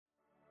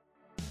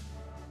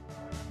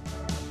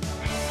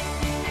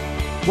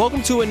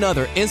Welcome to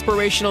another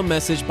inspirational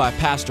message by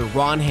Pastor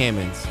Ron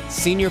Hammonds,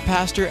 Senior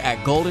Pastor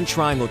at Golden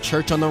Triangle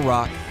Church on the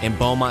Rock in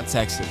Beaumont,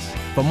 Texas.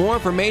 For more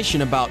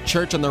information about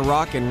Church on the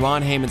Rock and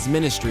Ron Hammonds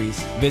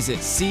Ministries, visit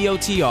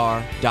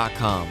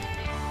cotr.com.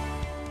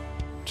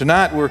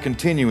 Tonight we're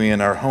continuing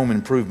in our home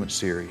improvement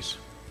series.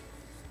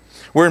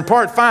 We're in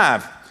part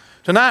 5.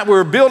 Tonight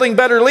we're building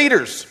better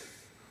leaders.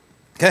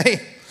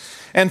 Okay?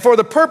 And for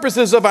the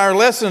purposes of our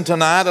lesson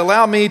tonight,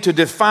 allow me to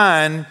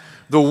define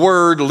the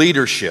word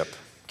leadership.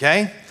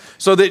 Okay?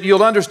 So that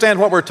you'll understand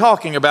what we're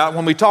talking about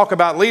when we talk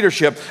about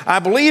leadership. I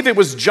believe it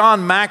was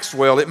John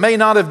Maxwell. It may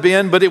not have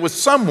been, but it was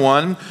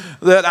someone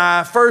that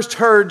I first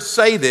heard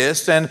say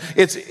this, and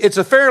it's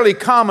a fairly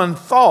common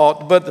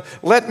thought, but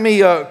let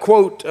me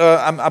quote,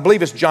 I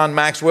believe it's John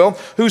Maxwell,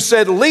 who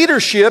said,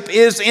 leadership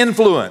is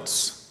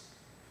influence.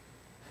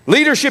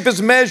 Leadership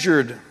is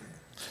measured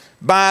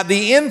by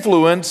the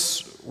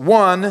influence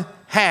one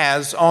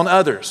has on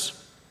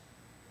others.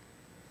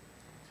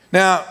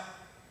 Now,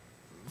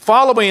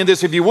 following in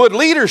this, if you would,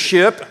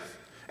 leadership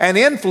and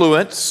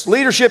influence.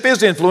 Leadership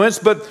is influence,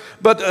 but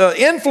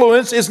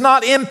influence is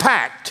not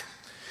impact.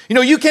 You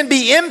know, you can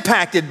be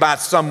impacted by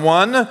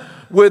someone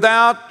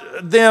without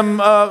them,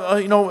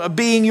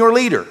 being your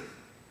leader.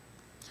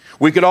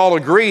 We could all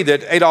agree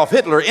that Adolf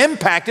Hitler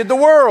impacted the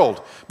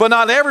world, but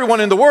not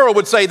everyone in the world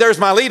would say, "There's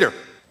my leader.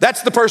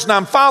 That's the person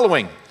I'm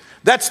following.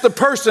 That's the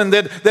person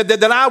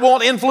that I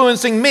want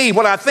influencing me,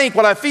 what I think,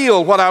 what I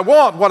feel, what I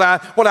want, what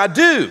I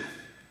do."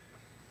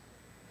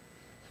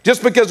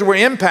 Just because we're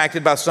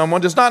impacted by someone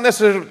does not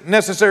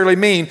necessarily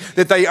mean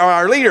that they are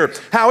our leader.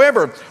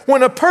 However,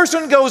 when a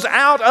person goes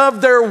out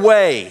of their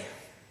way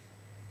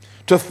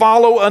to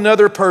follow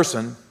another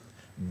person,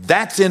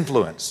 that's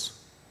influence,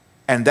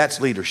 and that's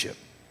leadership.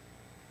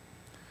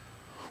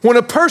 When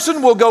a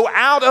person will go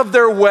out of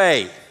their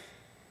way,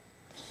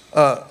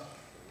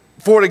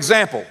 for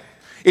example,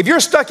 if you're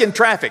stuck in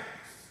traffic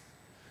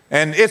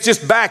and it's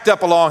just backed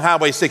up along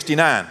Highway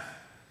 69,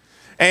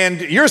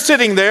 and you're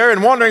sitting there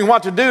and wondering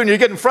what to do, and you're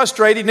getting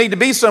frustrated, need to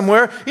be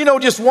somewhere,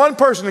 just one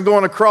person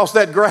going across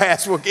that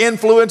grass will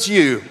influence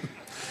you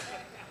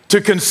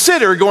to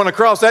consider going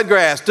across that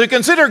grass, to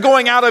consider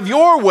going out of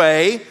your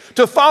way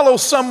to follow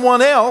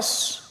someone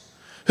else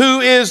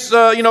who is,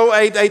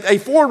 a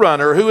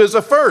forerunner, who is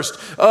a first.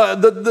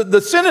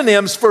 The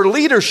synonyms for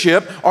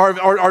leadership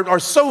are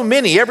so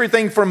many.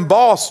 Everything from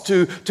boss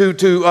to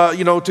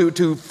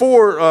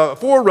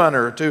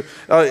forerunner to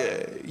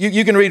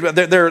you can read.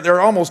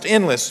 They're almost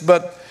endless.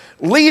 But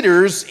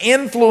leaders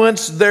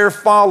influence their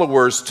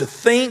followers to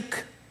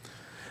think.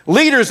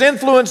 Leaders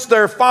influence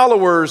their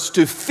followers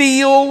to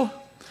feel.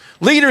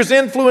 Leaders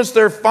influence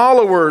their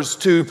followers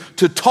to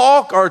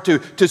talk or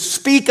to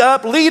speak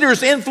up.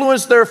 Leaders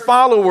influence their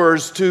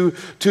followers to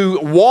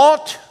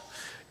want.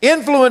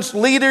 Leaders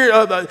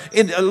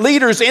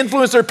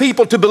influence their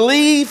people to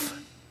believe.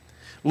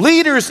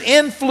 Leaders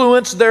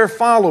influence their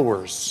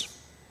followers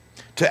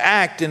to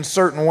act in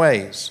certain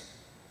ways.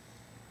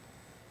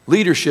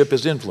 Leadership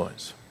is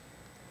influence.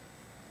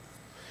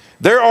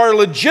 There are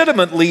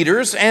legitimate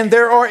leaders and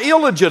there are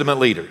illegitimate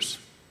leaders.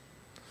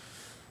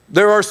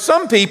 There are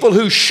some people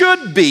who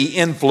should be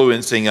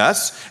influencing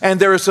us, and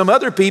there are some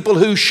other people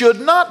who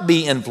should not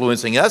be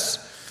influencing us.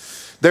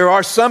 There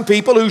are some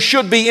people who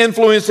should be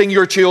influencing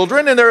your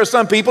children, and there are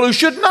some people who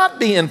should not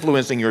be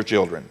influencing your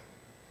children.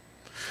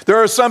 There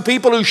are some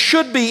people who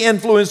should be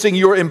influencing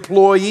your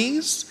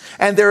employees,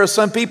 and there are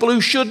some people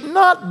who should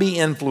not be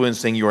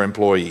influencing your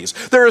employees.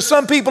 There are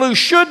some people who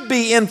should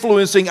be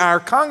influencing our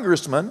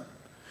congressman,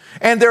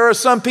 and there are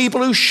some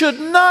people who should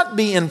not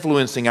be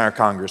influencing our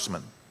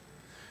congressman.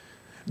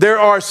 There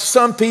are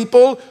some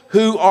people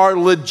who are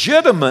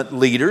legitimate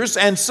leaders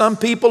and some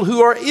people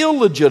who are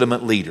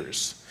illegitimate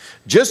leaders.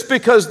 Just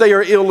because they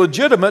are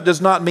illegitimate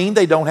does not mean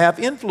they don't have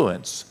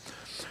influence.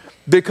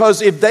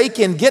 Because if they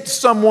can get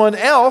someone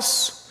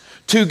else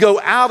to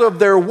go out of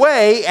their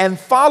way and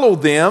follow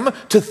them,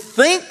 to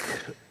think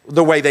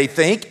the way they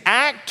think,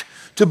 act,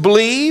 to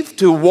believe,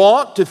 to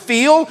want, to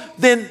feel,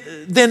 then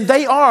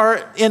they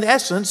are, in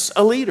essence,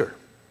 a leader.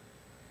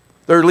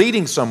 They're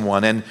leading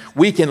someone, and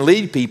we can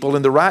lead people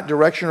in the right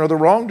direction or the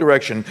wrong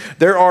direction.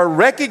 There are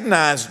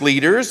recognized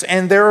leaders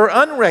and there are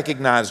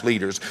unrecognized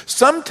leaders.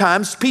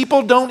 Sometimes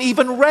people don't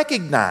even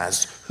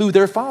recognize who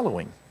they're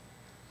following.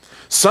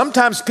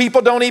 Sometimes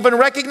people don't even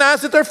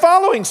recognize that they're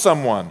following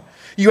someone.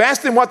 You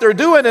ask them what they're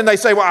doing, and they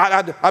say, "Well,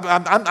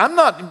 I'm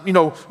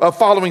not,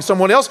 following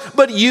someone else,"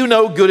 but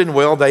good and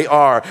well they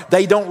are.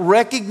 They don't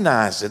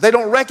recognize it. They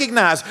don't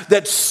recognize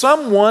that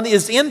someone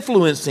is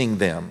influencing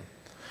them.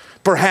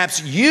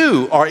 Perhaps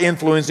you are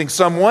influencing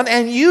someone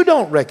and you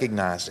don't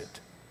recognize it.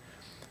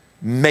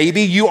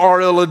 Maybe you are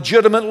a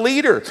legitimate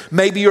leader.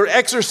 Maybe you're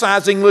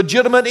exercising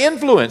legitimate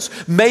influence.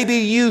 Maybe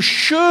you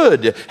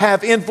should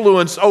have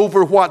influence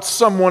over what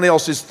someone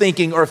else is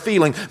thinking or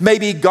feeling.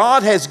 Maybe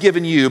God has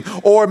given you,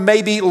 or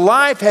maybe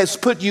life has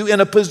put you in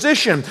a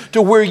position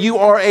to where you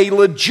are a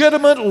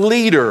legitimate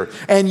leader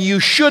and you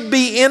should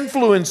be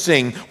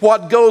influencing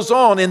what goes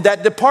on in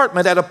that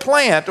department at a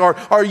plant,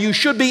 or you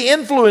should be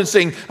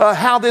influencing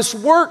how this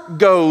work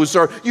goes,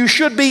 or you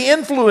should be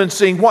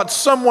influencing what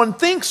someone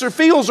thinks or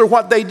feels or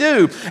what they do.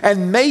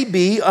 And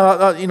maybe,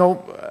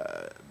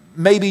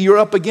 maybe you're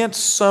up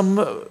against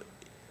some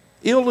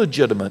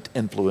illegitimate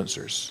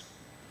influencers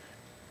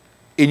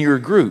in your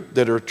group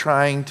that are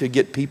trying to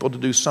get people to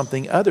do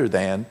something other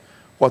than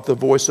what the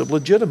voice of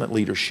legitimate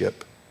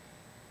leadership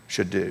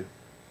should do.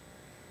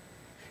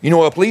 You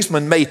know, a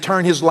policeman may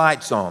turn his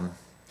lights on.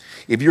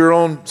 If you're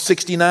on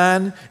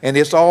 69 and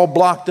it's all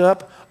blocked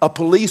up, a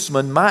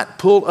policeman might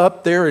pull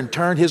up there and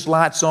turn his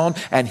lights on,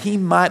 and he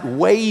might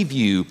wave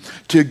you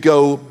to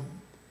go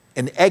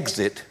and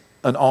exit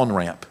an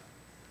on-ramp.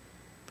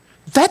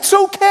 That's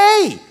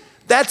okay.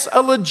 That's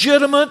a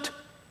legitimate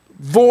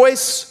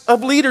voice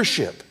of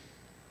leadership.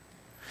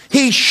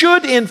 He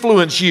should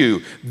influence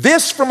you.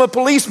 This from a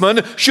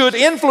policeman should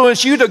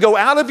influence you to go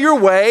out of your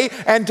way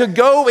and to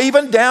go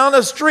even down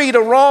a street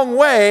a wrong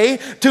way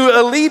to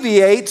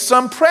alleviate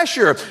some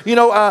pressure. You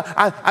know,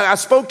 I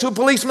spoke to a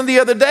policeman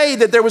the other day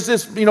that there was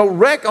this,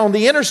 wreck on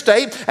the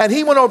interstate, and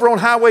he went over on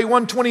Highway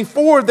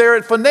 124 there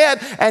at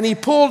Fournette, and he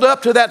pulled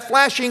up to that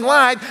flashing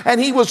light,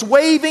 and he was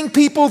waving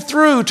people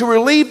through to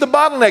relieve the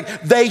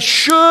bottleneck. They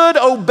should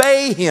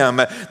obey him.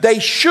 They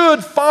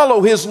should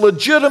follow his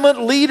legitimate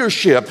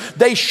leadership.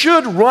 They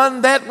should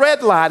run that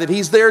red light if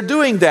he's there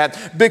doing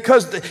that,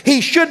 because he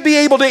should be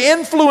able to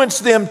influence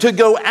them to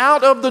go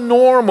out of the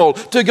normal,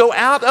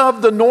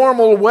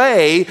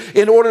 way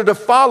in order to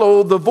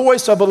follow the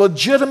voice of a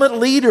legitimate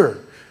leader.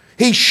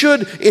 He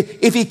should,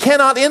 if he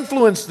cannot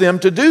influence them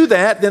to do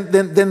that,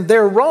 then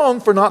they're wrong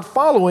for not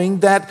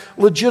following that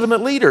legitimate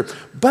leader.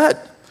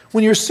 But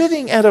when you're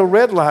sitting at a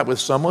red light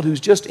with someone who's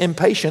just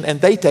impatient and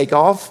they take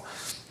off,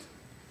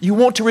 you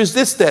want to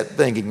resist that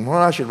thinking, well,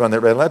 I should run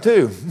that red light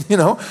too.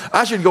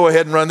 I should go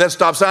ahead and run that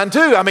stop sign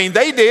too. I mean,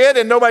 they did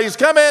and nobody's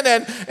coming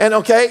and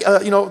okay,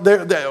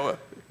 they're,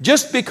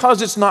 just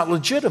because it's not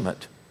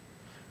legitimate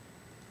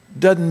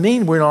doesn't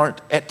mean we aren't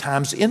at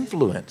times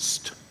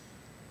influenced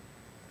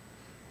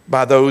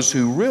by those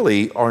who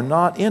really are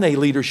not in a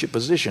leadership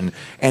position,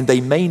 and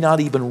they may not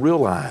even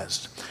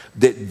realize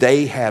that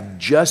they have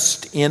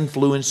just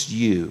influenced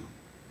you.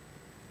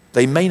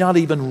 They may not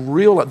even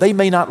realize, they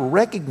may not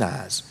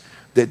recognize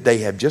that they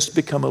have just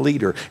become a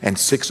leader and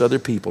 6 other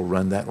people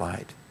run that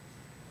light,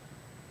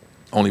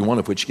 only one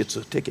of which gets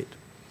a ticket.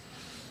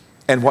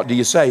 And what do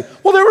you say?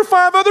 Well, there were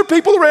 5 other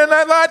people who ran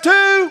that light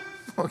too.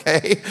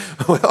 Okay,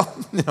 well,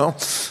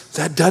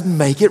 that doesn't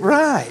make it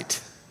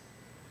right.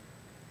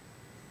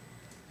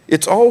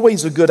 It's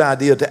always a good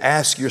idea to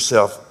ask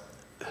yourself,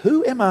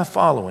 who am I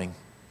following?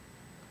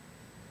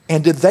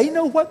 And do they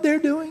know what they're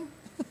doing?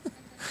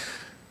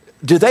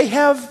 Do they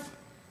have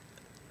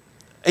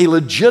a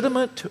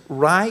legitimate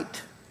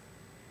right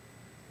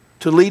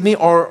to lead me,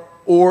 or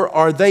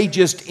are they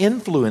just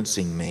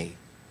influencing me?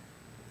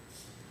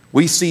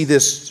 We see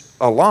this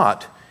a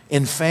lot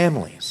in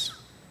families.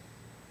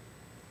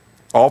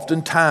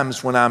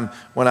 Oftentimes when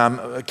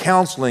I'm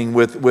counseling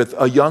with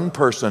a young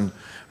person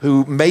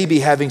who may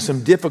be having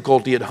some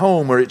difficulty at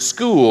home or at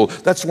school,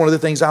 that's one of the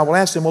things I will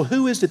ask them, well,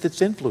 who is it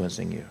that's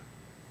influencing you?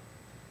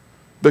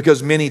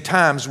 Because many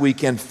times we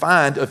can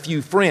find a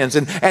few friends,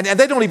 and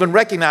they don't even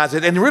recognize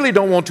it and really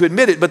don't want to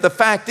admit it, but the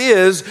fact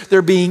is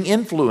they're being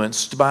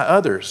influenced by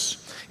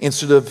others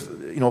instead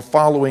of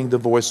following the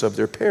voice of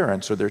their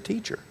parents or their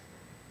teacher.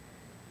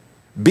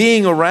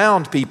 Being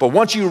around people,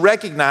 once you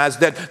recognize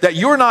that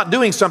you're not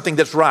doing something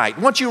that's right,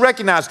 once you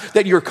recognize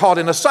that you're caught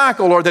in a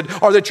cycle, or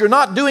that you're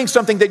not doing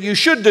something that you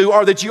should do,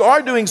 or that you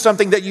are doing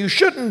something that you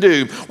shouldn't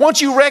do, once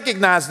you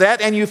recognize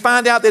that and you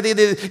find out that it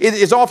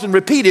is often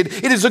repeated,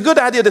 it is a good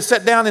idea to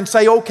sit down and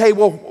say, okay,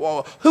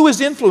 well, who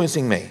is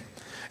influencing me?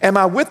 Am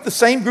I with the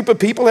same group of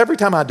people every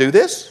time I do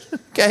this?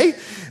 Okay.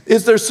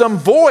 Is there some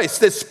voice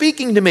that's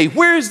speaking to me?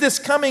 Where is this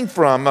coming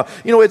from?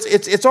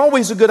 It's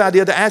always a good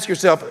idea to ask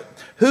yourself,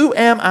 who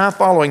am I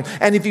following?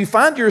 And if you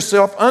find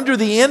yourself under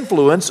the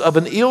influence of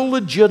an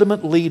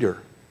illegitimate leader,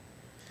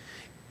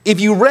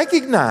 if you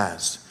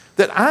recognize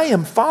that I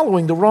am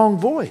following the wrong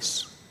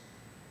voice,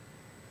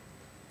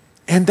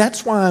 and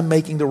that's why I'm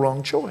making the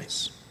wrong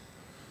choice.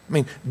 I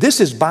mean, this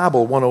is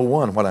Bible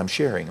 101, what I'm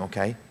sharing,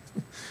 okay?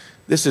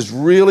 This is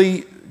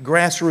really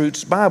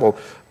grassroots Bible.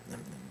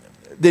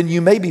 Then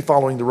you may be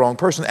following the wrong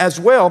person.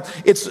 As well,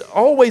 it's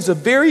always a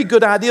very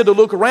good idea to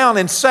look around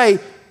and say,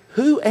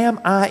 who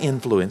am I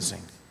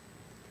influencing?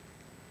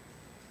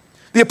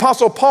 The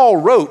Apostle Paul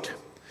wrote,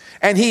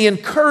 and he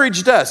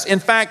encouraged us. In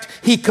fact,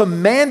 he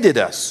commanded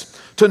us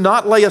to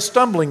not lay a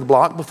stumbling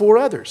block before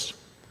others.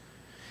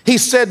 He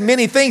said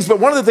many things, but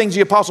one of the things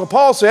the Apostle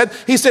Paul said,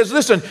 he says,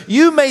 listen,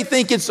 you may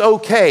think it's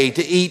okay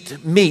to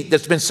eat meat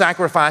that's been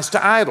sacrificed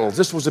to idols.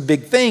 This was a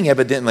big thing,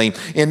 evidently,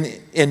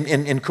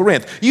 in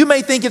Corinth. You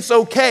may think it's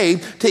okay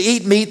to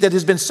eat meat that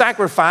has been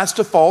sacrificed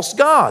to false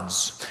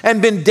gods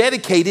and been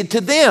dedicated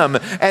to them,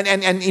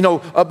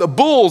 and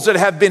bulls that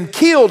have been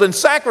killed and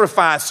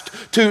sacrificed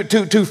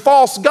to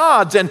false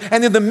gods, and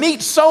then the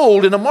meat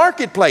sold in a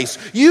marketplace.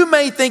 You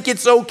may think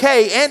it's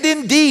okay, and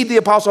indeed, the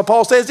Apostle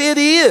Paul says it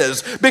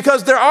is,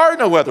 because there are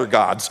no other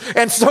gods.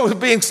 And so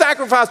being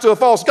sacrificed to a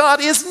false god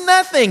is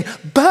nothing.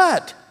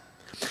 But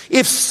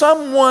if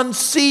someone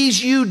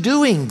sees you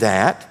doing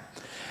that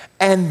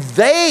and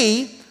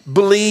they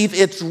believe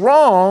it's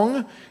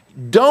wrong,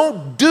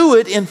 don't do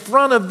it in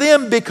front of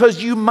them,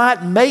 because you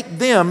might make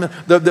them,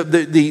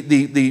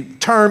 the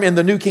term in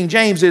the New King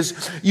James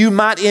is, you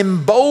might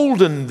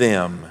embolden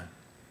them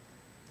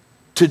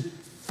to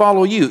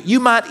follow you. You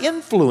might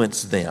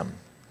influence them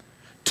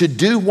to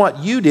do what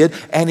you did.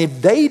 And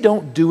if they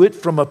don't do it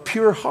from a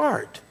pure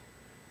heart,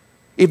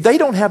 if they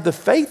don't have the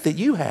faith that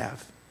you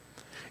have,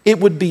 it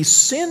would be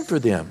sin for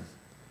them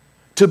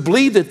to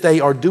believe that they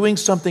are doing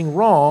something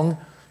wrong.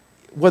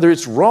 Whether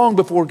it's wrong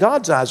before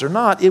God's eyes or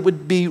not, it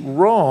would be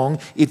wrong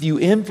if you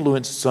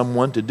influence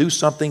someone to do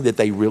something that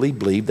they really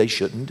believe they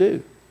shouldn't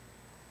do.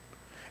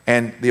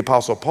 And the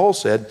Apostle Paul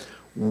said,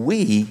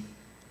 we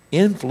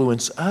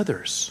influence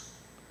others.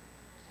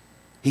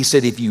 He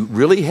said, if you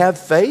really have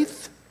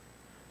faith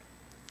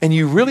and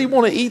you really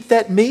want to eat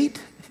that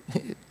meat,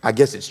 I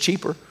guess it's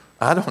cheaper,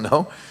 I don't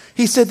know.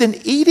 He said, then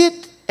eat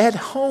it at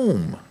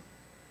home.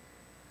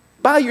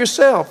 By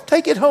yourself.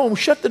 Take it home.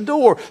 Shut the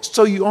door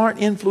so you aren't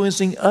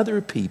influencing other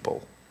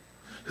people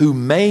who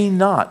may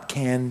not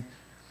can,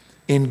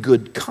 in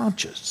good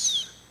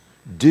conscience,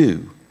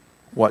 do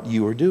what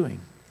you are doing.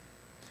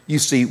 You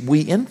see,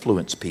 we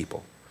influence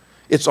people.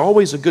 It's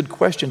always a good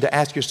question to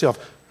ask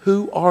yourself,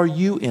 who are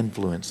you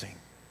influencing?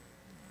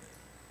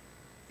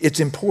 It's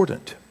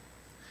important.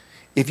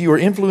 If you are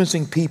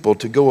influencing people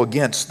to go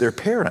against their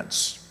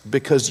parents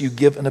because you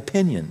give an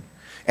opinion,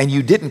 and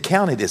you didn't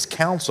count it as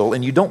counsel,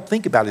 and you don't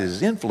think about it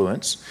as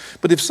influence,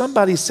 but if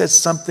somebody says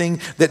something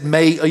that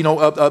may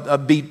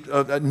be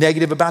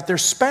negative about their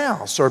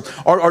spouse,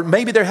 or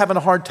maybe they're having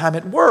a hard time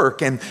at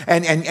work,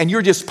 and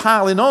you're just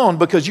piling on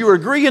because you're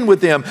agreeing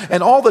with them,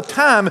 and all the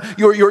time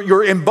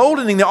you're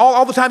emboldening them,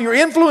 all the time you're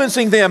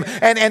influencing them,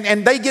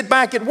 and they get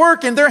back at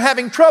work and they're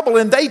having trouble,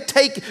 and they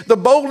take the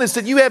boldness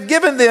that you have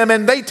given them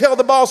and they tell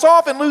the boss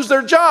off and lose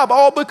their job,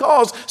 all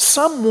because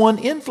someone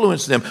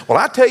influenced them. Well,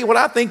 I tell you what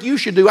I think you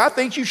should do. I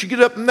think you should get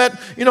up on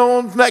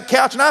that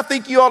couch, and I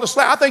think you ought to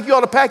slap. I think you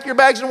ought to pack your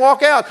bags and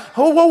walk out.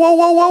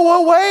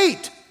 Whoa,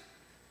 wait.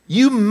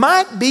 You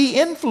might be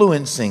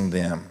influencing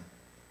them.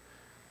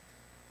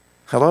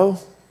 Hello?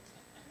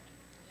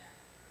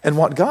 And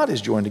what God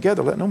has joined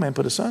together, let no man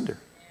put asunder.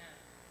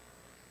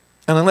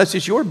 And unless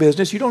it's your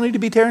business, you don't need to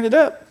be tearing it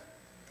up.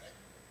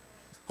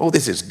 Oh,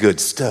 this is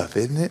good stuff,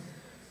 isn't it?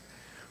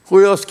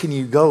 Where else can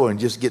you go and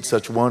just get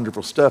such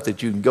wonderful stuff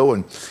that you can go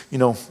and,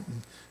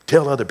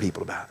 tell other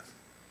people about it?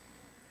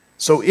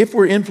 So if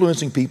we're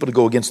influencing people to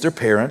go against their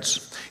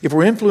parents, if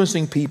we're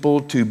influencing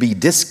people to be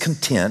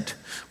discontent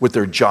with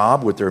their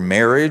job, with their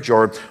marriage,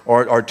 or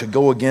to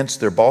go against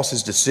their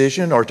boss's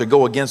decision, or to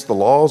go against the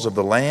laws of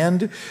the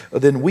land,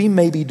 then we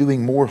may be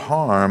doing more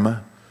harm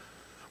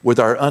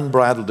with our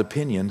unbridled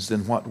opinions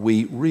than what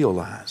we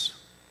realize.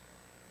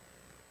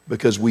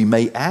 Because we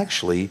may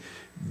actually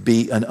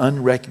be an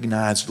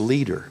unrecognized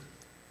leader,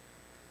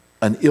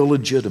 an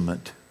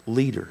illegitimate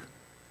leader.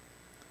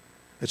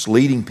 It's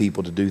leading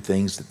people to do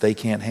things that they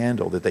can't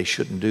handle, that they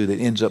shouldn't do, that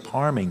ends up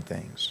harming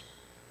things.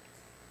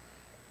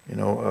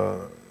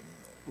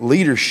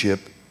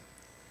 Leadership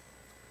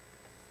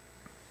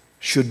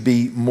should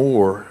be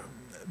more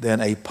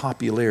than a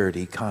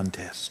popularity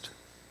contest.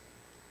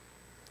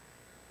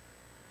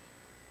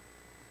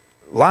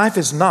 Life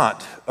is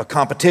not a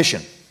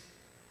competition.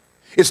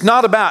 It's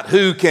not about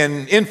who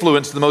can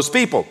influence the most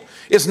people.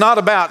 It's not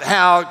about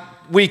how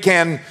we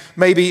can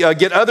maybe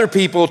get other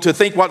people to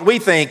think what we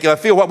think,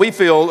 feel what we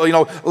feel.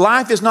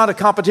 Life is not a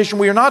competition.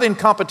 We are not in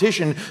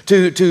competition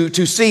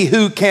to see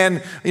who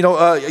can,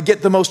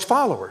 get the most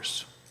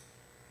followers.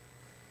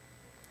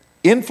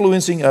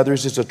 Influencing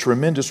others is a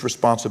tremendous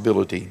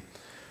responsibility.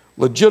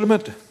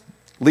 Legitimate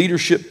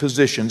leadership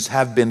positions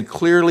have been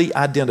clearly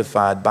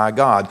identified by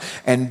God,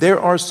 and there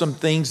are some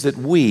things that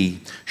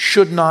we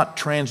should not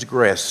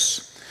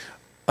transgress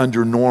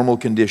under normal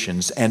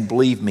conditions. And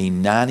believe me,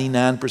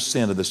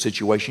 99% of the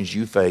situations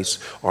you face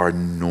are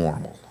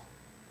normal.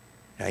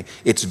 Okay?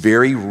 It's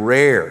very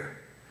rare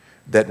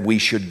that we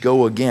should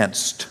go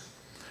against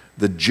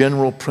the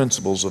general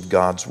principles of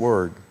God's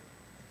Word.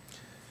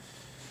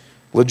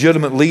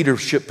 Legitimate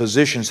leadership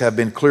positions have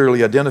been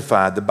clearly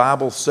identified. The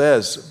Bible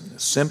says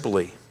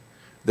simply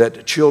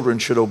that children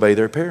should obey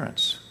their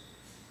parents.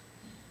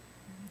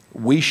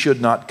 We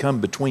should not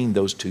come between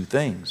those two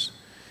things.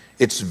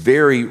 It's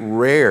very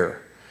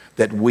rare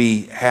that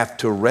we have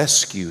to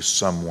rescue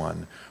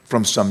someone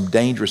from some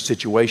dangerous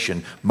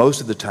situation.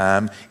 Most of the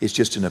time, it's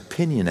just an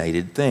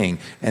opinionated thing.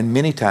 And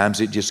many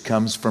times it just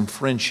comes from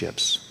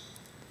friendships.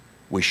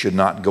 We should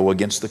not go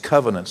against the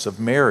covenants of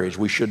marriage.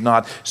 We should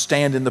not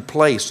stand in the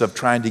place of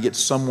trying to get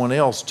someone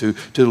else to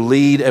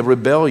lead a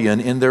rebellion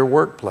in their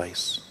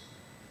workplace.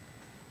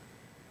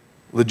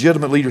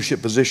 Legitimate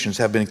leadership positions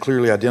have been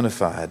clearly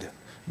identified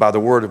by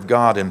the Word of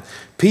God. And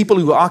people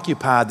who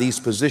occupy these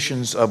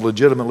positions of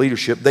legitimate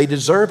leadership, they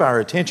deserve our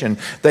attention.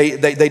 They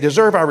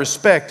deserve our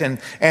respect, and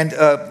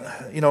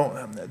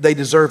they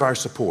deserve our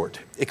support,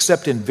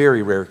 except in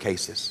very rare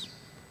cases.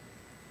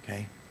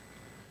 Okay?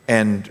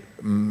 And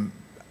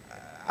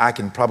I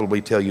can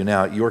probably tell you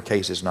now, your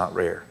case is not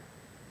rare.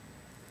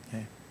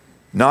 Okay?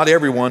 Not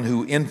everyone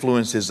who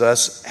influences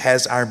us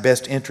has our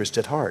best interest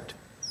at heart.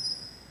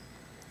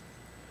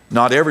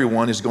 Not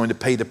everyone is going to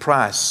pay the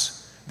price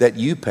that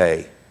you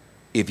pay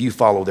if you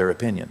follow their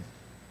opinion,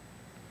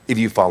 if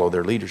you follow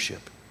their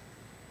leadership.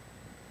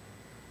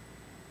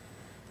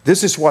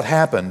 This is what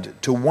happened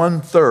to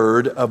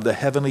 1/3 of the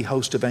heavenly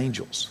host of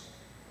angels.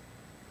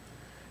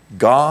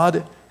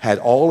 God had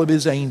all of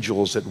His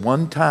angels at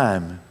one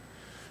time,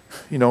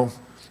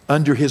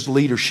 under His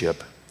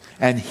leadership,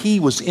 and He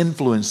was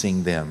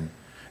influencing them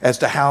as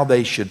to how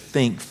they should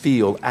think,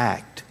 feel,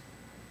 act.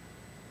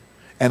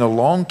 And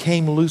along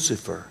came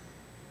Lucifer,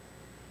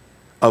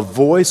 a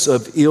voice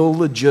of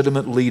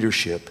illegitimate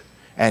leadership,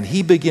 and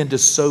he began to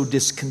sow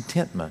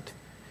discontentment.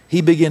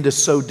 He began to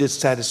sow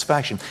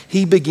dissatisfaction.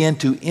 He began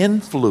to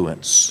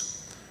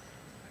influence,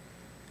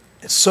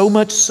 so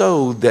much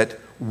so that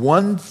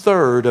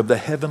 1/3 of the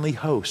heavenly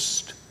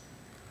host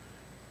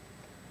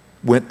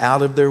went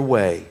out of their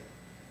way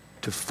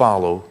to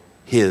follow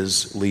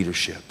his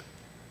leadership.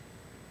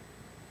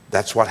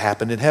 That's what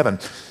happened in heaven.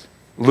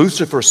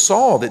 Lucifer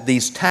saw that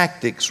these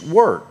tactics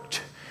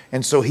worked,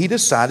 and so he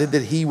decided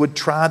that he would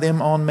try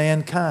them on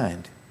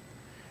mankind.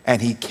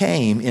 And he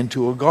came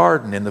into a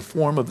garden in the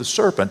form of the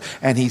serpent,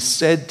 and he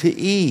said to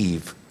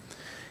Eve,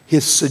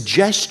 his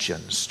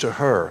suggestions to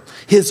her,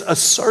 his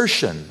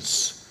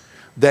assertions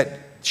that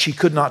she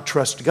could not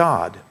trust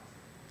God.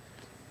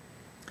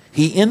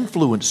 He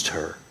influenced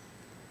her.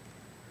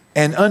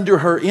 And under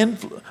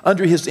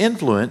his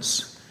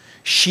influence,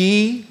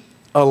 she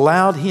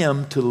allowed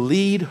him to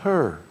lead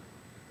her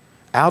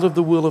out of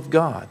the will of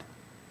God.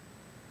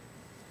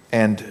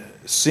 And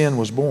sin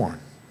was born.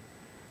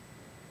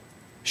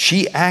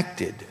 She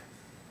acted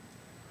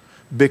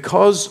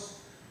because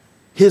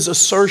his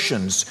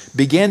assertions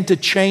began to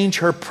change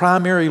her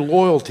primary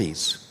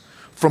loyalties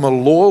from a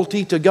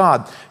loyalty to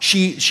God.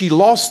 She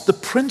lost the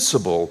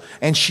principle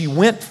and she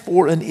went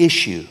for an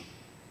issue.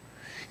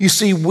 You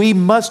see, we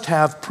must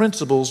have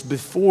principles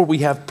before we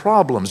have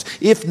problems.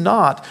 If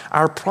not,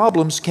 our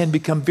problems can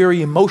become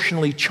very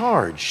emotionally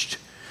charged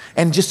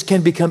and just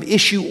can become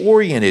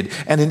issue-oriented.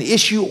 And an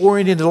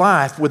issue-oriented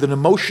life with an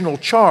emotional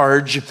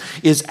charge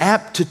is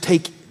apt to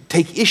take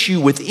issue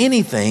with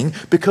anything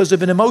because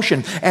of an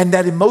emotion. And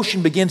that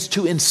emotion begins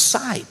to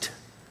incite.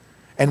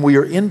 And we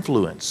are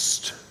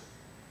influenced.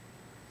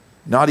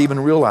 Not even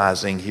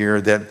realizing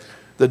here that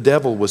the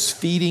devil was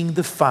feeding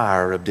the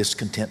fire of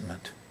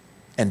discontentment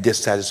and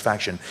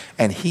dissatisfaction.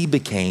 And he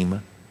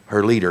became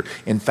her leader.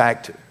 In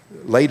fact,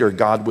 later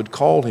God would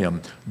call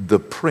him the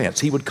prince.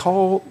 He would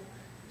call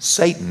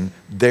Satan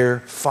their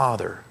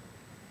father.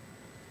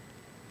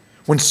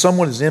 When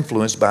someone is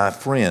influenced by a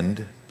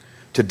friend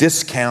to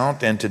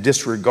discount and to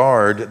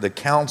disregard the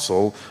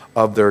counsel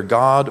of their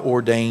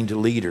God-ordained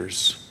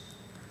leaders,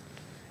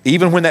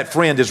 even when that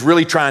friend is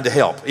really trying to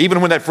help,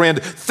 even when that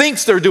friend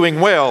thinks they're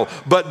doing well,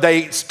 but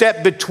they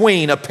step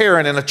between a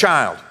parent and a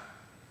child,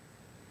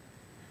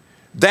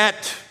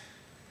 that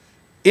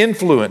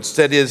influence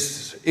that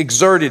is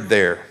exerted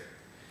there,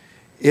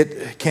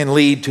 it can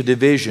lead to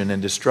division and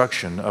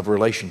destruction of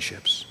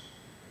relationships.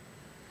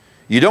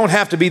 You don't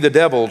have to be the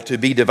devil to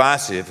be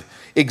divisive.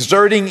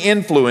 Exerting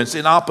influence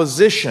in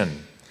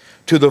opposition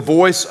to the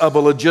voice of a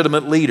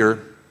legitimate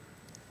leader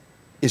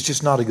is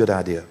just not a good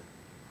idea.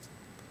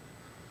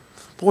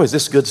 Boy, is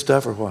this good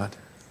stuff or what?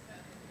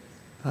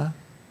 Huh?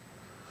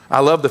 I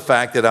love the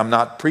fact that I'm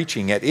not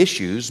preaching at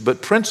issues,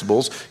 but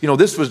principles.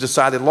 This was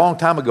decided a long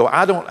time ago.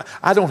 I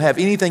don't have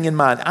anything in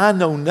mind. I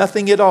know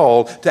nothing at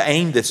all to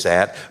aim this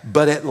at,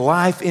 but at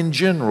life in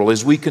general,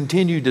 as we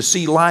continue to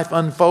see life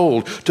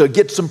unfold, to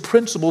get some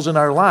principles in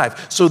our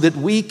life so that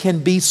we can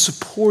be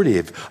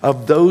supportive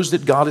of those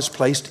that God has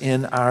placed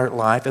in our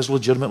life as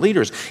legitimate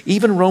leaders.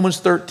 Even Romans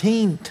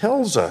 13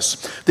 tells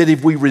us that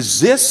if we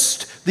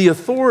resist the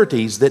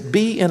authorities that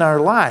be in our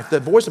life,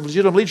 that voice of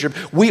legitimate leadership,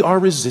 we are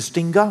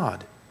resisting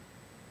God.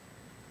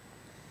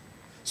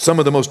 Some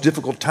of the most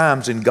difficult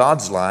times in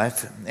God's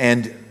life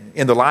and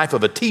in the life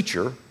of a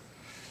teacher,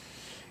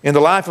 in the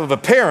life of a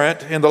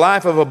parent, in the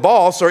life of a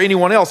boss or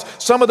anyone else,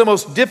 some of the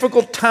most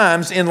difficult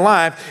times in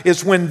life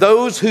is when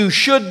those who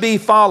should be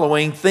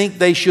following think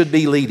they should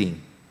be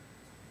leading.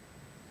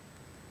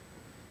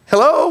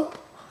 Hello?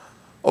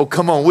 Oh,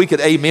 come on, we could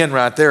amen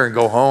right there and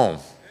go home.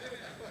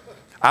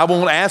 I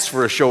won't ask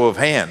for a show of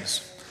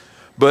hands.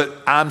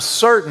 But I'm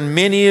certain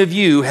many of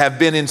you have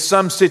been in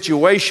some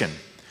situation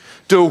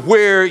to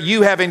where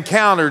you have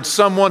encountered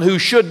someone who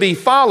should be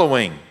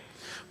following,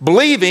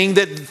 believing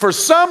that for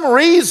some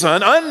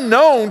reason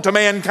unknown to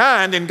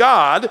mankind and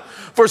God,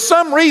 for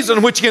some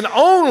reason which can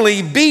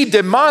only be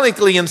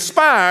demonically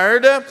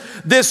inspired,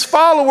 this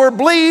follower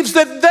believes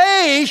that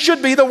they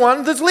should be the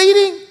one that's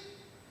leading.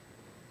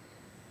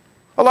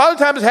 A lot of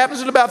times it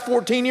happens at about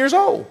 14 years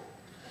old.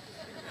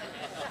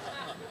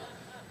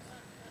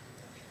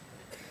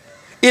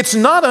 It's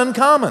not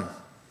uncommon.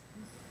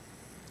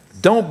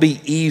 Don't be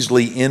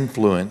easily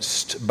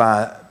influenced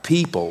by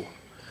people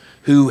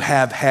who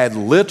have had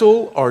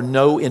little or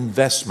no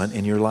investment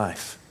in your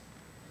life.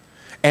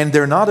 And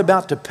they're not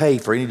about to pay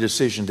for any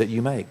decision that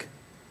you make.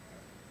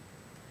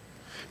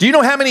 Do you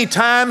know how many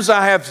times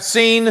I have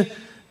seen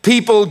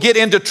people get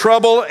into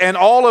trouble and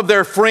all of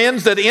their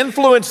friends that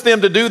influenced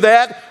them to do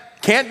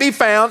that can't be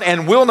found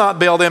and will not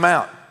bail them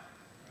out?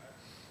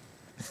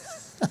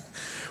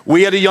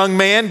 We had a young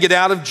man get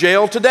out of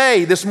jail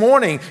this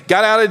morning,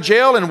 got out of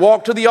jail and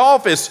walked to the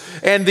office.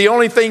 And the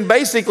only thing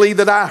basically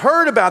that I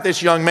heard about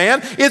this young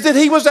man is that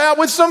he was out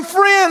with some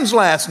friends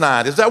last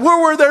night.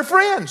 Where were their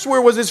friends? Where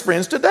was his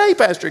friends today,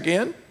 Pastor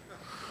Ken?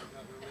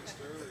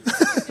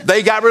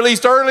 They got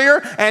released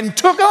earlier and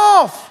took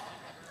off.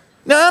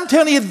 Now I'm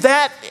telling you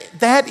that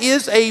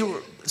is a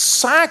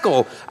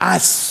cycle. I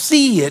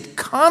see it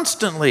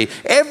constantly.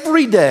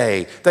 Every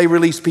day they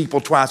release people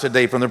twice a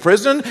day from the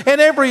prison,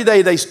 and every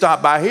day they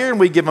stop by here and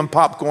we give them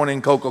popcorn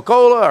and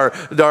Coca-Cola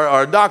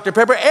or Dr.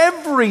 Pepper.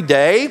 Every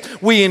day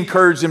we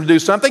encourage them to do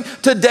something.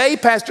 Today,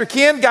 Pastor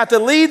Ken got to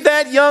lead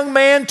that young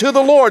man to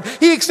the Lord.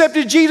 He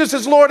accepted Jesus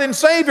as Lord and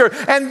Savior,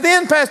 and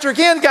then Pastor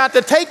Ken got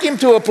to take him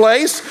to a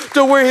place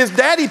to where his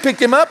daddy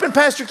picked him up, and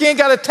Pastor Ken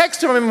got a text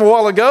from him a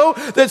while ago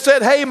that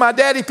said, "Hey, my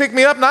daddy picked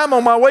me up and I'm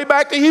on my way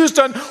back to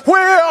Houston.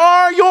 Where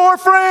are your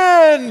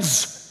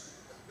friends?"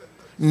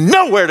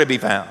 Nowhere to be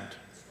found.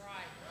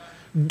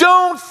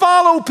 Don't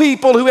follow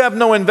people who have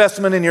no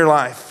investment in your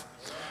life.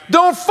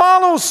 Don't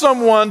follow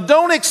someone.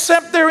 Don't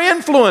accept their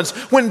influence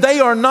when they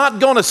are not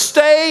going to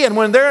stay and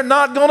when they're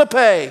not going to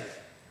pay.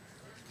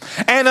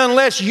 And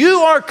unless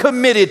you are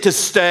committed to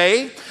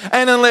stay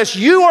and unless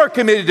you are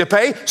committed to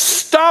pay,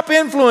 stop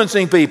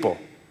influencing people.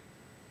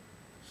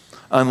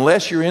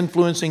 Unless you're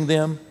influencing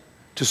them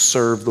to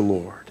serve the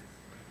Lord,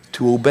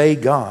 to obey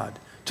God,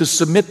 to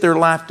submit their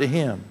life to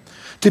Him,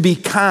 to be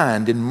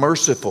kind and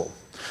merciful,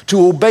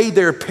 to obey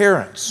their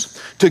parents,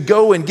 to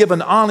go and give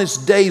an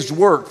honest day's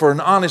work for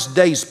an honest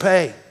day's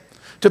pay,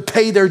 to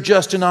pay their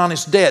just and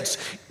honest debts.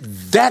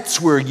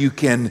 That's where you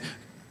can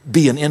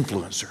be an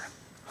influencer.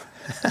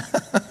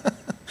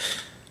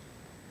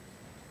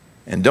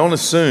 And don't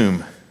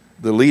assume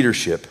the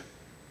leadership,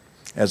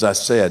 as I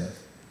said,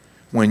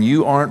 when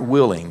you aren't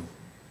willing,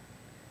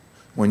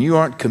 when you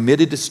aren't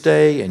committed to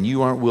stay and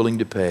you aren't willing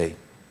to pay.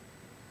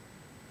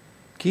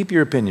 Keep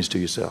your opinions to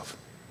yourself.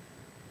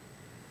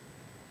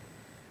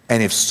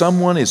 And if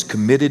someone is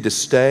committed to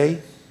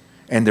stay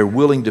and they're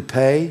willing to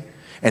pay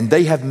and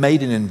they have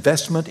made an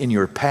investment in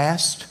your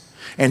past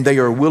and they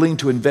are willing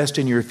to invest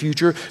in your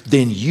future,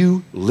 then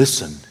you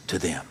listen to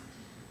them.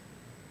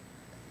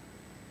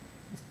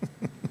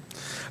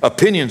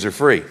 Opinions are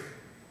free.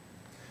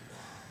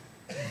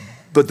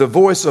 But the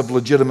voice of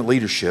legitimate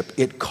leadership,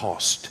 it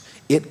cost.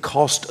 It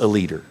cost a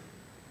leader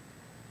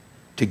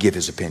to give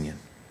his opinion.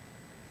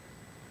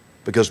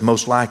 Because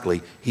most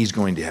likely, he's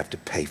going to have to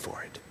pay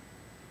for it.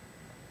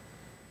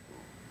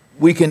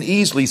 We can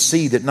easily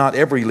see that not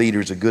every leader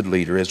is a good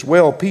leader as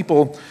well.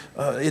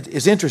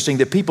 It's interesting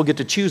that people get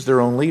to choose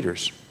their own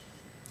leaders.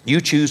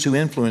 You choose who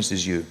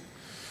influences you.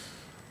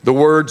 The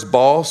words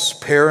boss,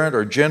 parent,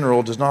 or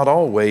general does not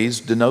always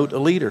denote a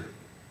leader.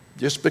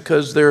 Just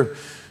because they're,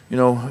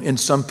 in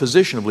some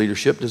position of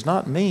leadership does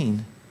not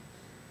mean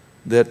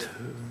that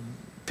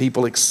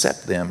people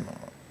accept them.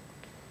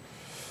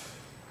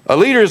 A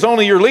leader is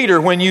only your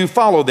leader when you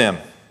follow them.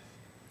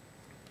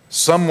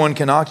 Someone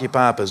can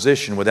occupy a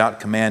position without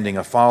commanding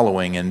a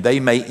following, and they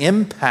may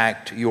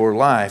impact your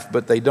life,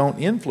 but they don't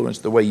influence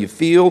the way you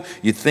feel,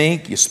 you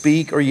think, you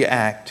speak, or you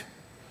act.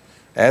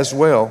 As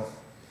well,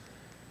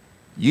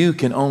 you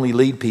can only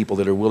lead people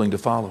that are willing to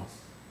follow.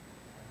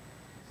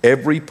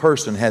 Every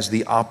person has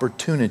the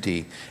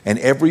opportunity and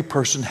every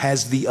person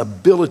has the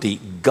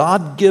ability,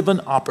 God-given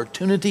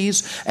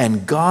opportunities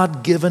and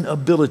God-given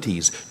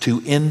abilities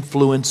to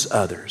influence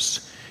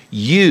others.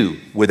 You,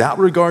 without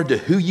regard to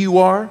who you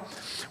are,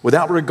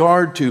 without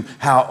regard to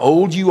how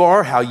old you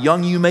are, how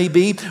young you may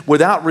be,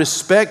 without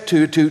respect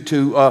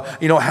to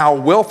how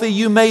wealthy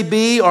you may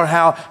be or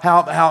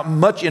how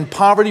much in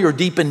poverty or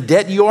deep in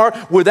debt you are,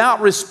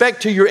 without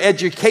respect to your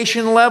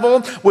education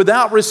level,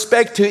 without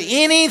respect to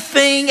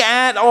anything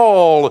at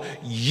all,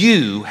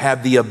 you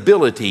have the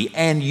ability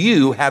and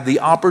you have the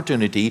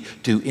opportunity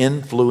to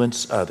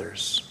influence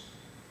others.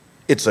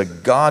 It's a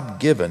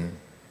God-given,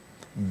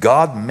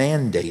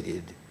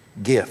 God-mandated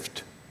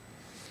gift.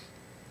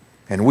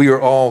 And we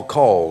are all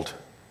called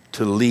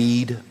to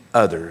lead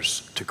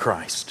others to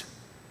Christ.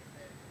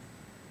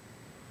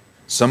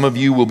 Some of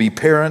you will be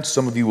parents,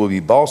 some of you will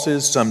be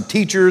bosses, some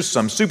teachers,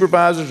 some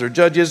supervisors or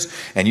judges,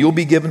 and you'll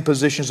be given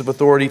positions of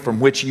authority from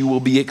which you will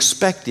be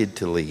expected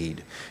to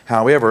lead.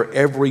 However,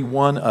 every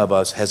one of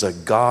us has a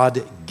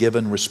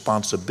God-given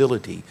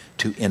responsibility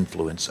to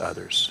influence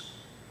others,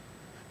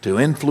 to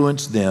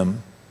influence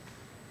them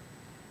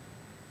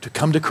to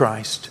come to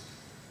Christ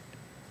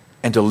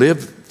and to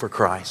live for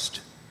Christ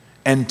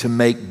and to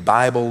make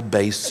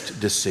Bible-based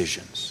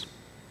decisions.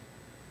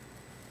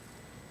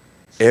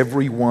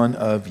 Every one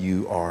of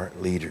you are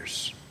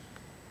leaders.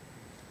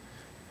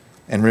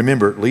 And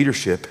remember,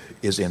 leadership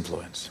is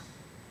influence.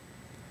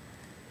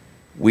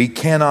 We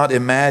cannot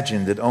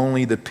imagine that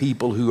only the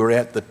people who are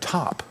at the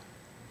top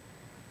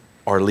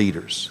are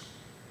leaders.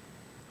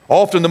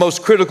 Often the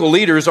most critical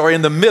leaders are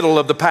in the middle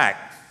of the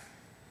pack.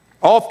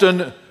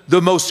 Often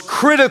the most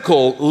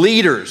critical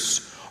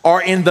leaders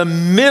are in the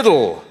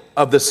middle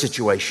of the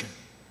situation.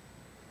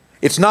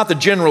 It's not the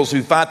generals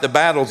who fight the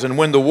battles and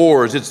win the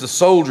wars. It's the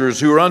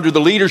soldiers who are under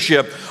the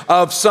leadership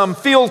of some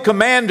field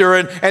commander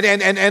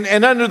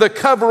and under the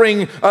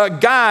covering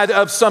guide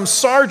of some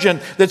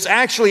sergeant that's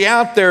actually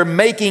out there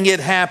making it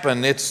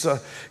happen. It's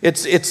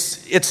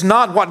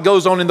not what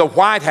goes on in the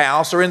White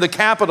House or in the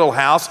Capitol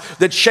House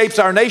that shapes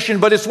our nation,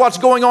 but it's what's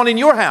going on in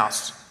your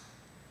house.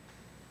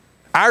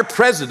 Our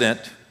president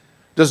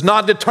does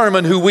not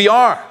determine who we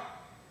are.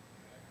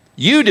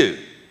 You do.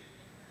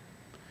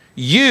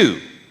 You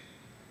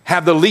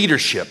have the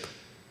leadership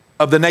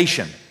of the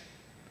nation.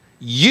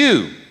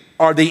 You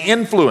are the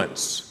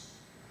influence,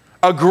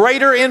 a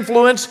greater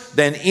influence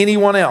than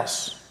anyone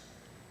else.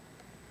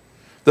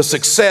 The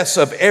success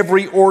of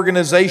every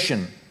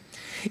organization,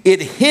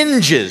 it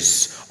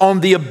hinges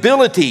on the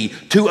ability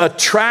to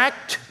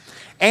attract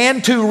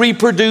and to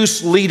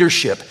reproduce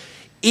leadership.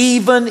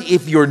 Even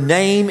if your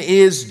name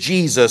is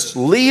Jesus,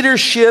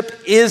 leadership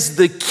is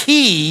the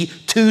key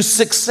to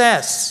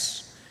success.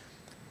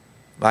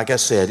 Like I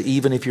said,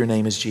 even if your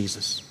name is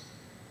Jesus.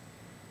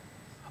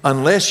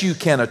 Unless you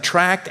can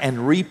attract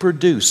and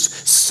reproduce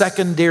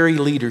secondary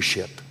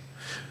leadership,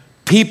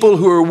 people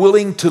who are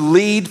willing to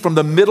lead from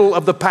the middle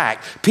of the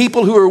pack,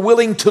 people who are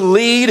willing to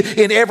lead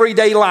in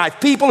everyday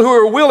life, people who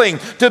are willing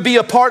to be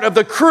a part of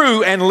the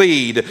crew and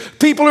lead,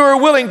 people who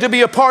are willing to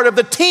be a part of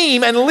the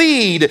team and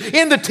lead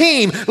in the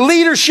team,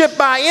 leadership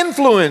by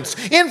influence,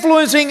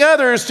 influencing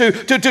others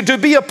to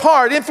be a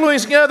part,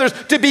 influencing others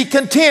to be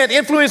content,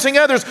 influencing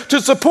others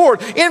to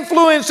support,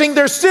 influencing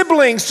their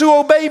siblings to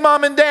obey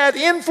mom and dad,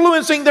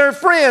 influencing their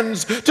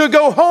friends to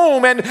go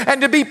home and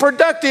to be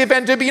productive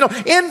and to be,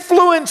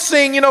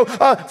 influencing,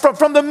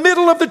 from the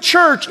middle of the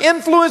church,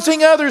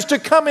 influencing others to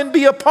come and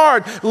be a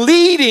part,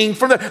 leading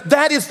from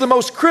that is the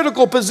most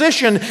critical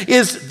position,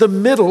 is the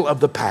middle of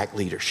the pack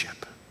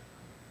leadership.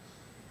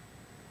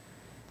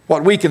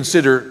 What we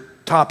consider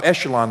top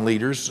echelon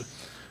leaders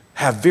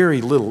have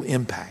very little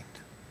impact.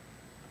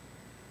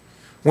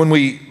 When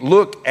we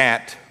look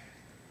at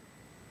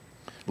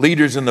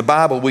leaders in the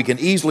Bible, we can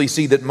easily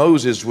see that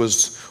Moses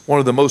was one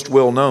of the most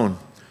well-known.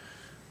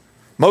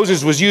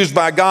 Moses was used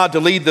by God to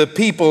lead the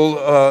people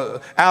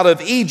out of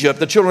Egypt,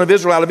 the children of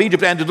Israel out of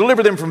Egypt, and to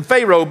deliver them from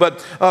Pharaoh.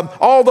 But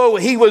although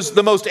he was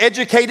the most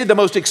educated, the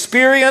most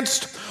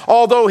experienced,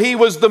 although he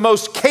was the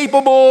most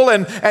capable,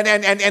 and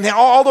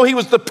although he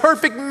was the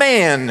perfect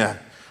man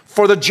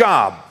for the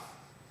job,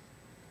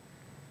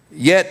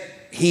 yet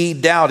he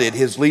doubted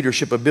his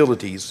leadership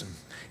abilities.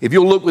 If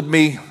you'll look with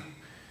me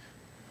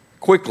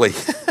quickly,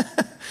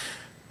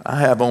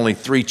 I have only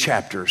 3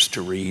 chapters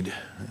to read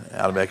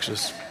out of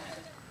Exodus.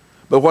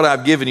 But what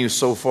I've given you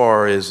so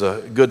far is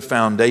a good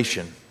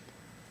foundation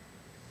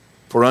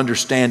for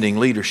understanding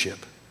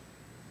leadership.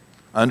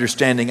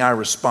 Understanding our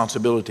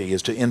responsibility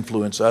is to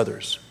influence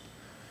others.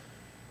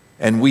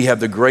 And we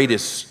have the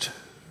greatest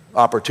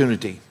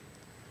opportunity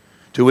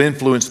to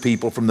influence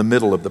people from the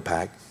middle of the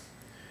pack.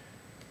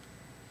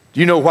 Do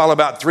you know, while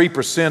about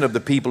 3% of the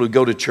people who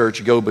go to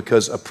church go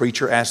because a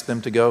preacher asked them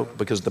to go,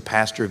 because the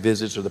pastor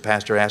visits or the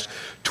pastor asks,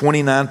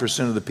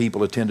 29% of the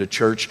people attend a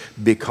church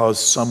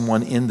because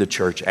someone in the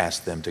church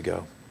asked them to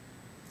go.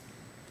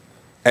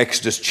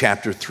 Exodus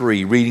chapter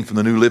 3, reading from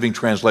the New Living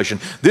Translation.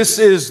 This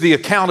is the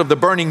account of the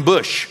burning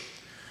bush,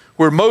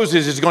 where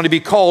Moses is going to be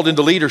called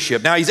into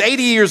leadership. Now, he's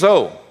 80 years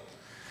old.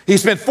 He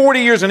spent 40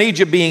 years in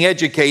Egypt being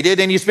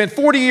educated, and he spent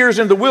 40 years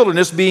in the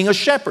wilderness being a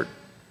shepherd.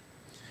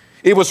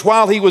 It was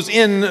while he was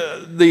in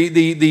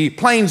the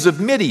plains of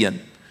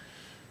Midian,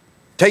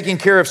 taking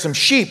care of some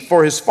sheep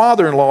for his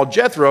father-in-law,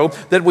 Jethro,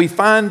 that we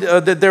find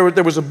that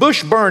there was a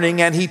bush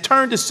burning, and he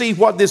turned to see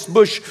what this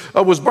bush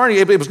was burning.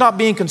 It was not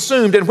being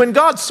consumed. And when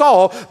God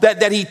saw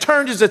that he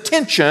turned his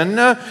attention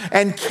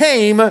and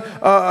came,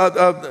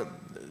 God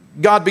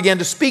began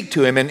to speak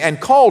to him and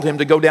called him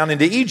to go down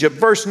into Egypt.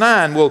 Verse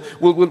 9,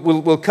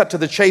 we'll cut to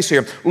the chase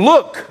here.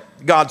 Look,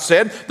 God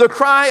said, the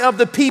cry of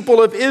the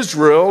people of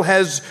Israel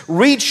has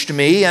reached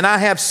me, and I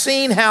have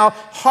seen how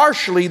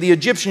harshly the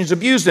Egyptians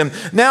abused them.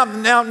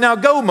 Now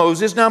go,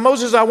 Moses. Now,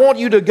 Moses, I want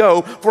you to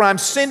go, for I'm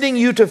sending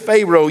you to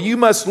Pharaoh. You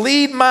must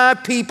lead my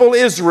people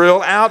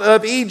Israel out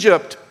of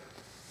Egypt.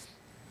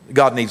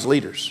 God needs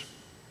leaders.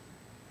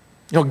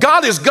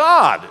 God is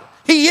God.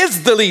 He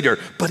is the leader,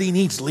 but he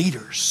needs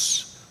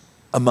leaders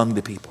among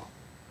the people.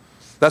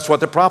 That's what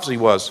the prophecy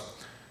was.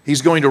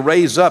 He's going to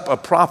raise up a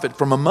prophet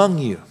from among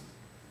you.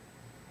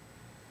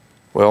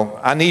 Well,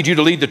 I need you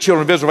to lead the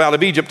children of Israel out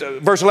of Egypt.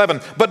 Verse 11,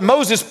 but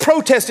Moses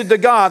protested to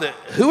God,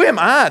 who am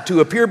I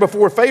to appear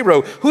before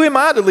Pharaoh? Who am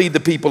I to lead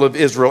the people of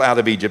Israel out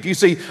of Egypt? You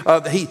see,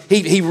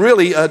 he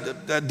really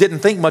didn't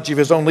think much of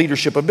his own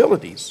leadership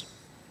abilities.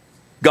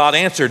 God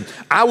answered,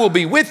 I will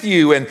be with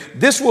you, and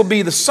this will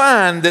be the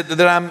sign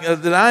that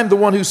I'm the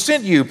one who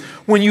sent you.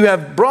 When you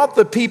have brought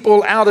the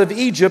people out of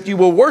Egypt, you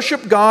will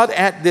worship God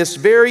at this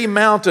very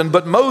mountain.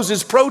 But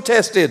Moses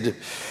protested.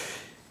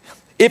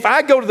 If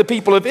I go to the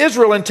people of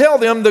Israel and tell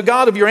them the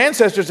God of your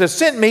ancestors has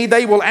sent me,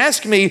 they will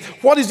ask me,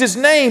 what is his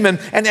name? And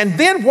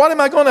then what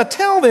am I going to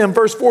tell them?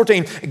 Verse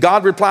 14,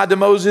 God replied to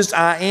Moses,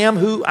 I am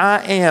who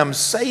I am.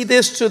 Say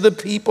this to the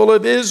people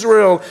of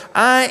Israel,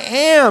 I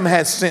am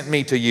has sent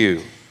me to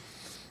you.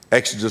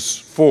 Exodus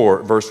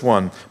 4, verse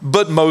 1.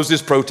 But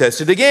Moses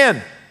protested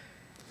again.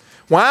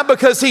 Why?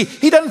 Because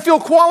he doesn't feel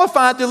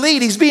qualified to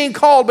lead. He's being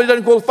called, but he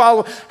doesn't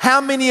qualify.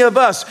 How many of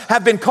us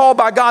have been called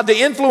by God to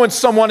influence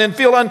someone and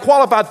feel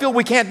unqualified, feel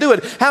we can't do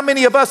it? How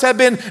many of us have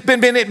been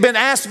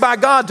asked by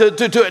God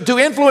to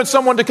influence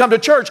someone to come to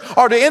church,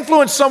 or to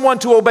influence someone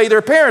to obey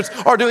their parents,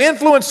 or to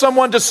influence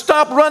someone to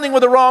stop running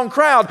with the wrong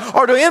crowd,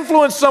 or to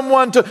influence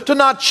someone to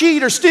not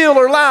cheat or steal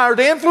or lie, or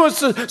to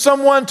influence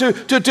someone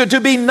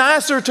to be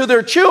nicer to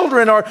their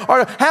children? Or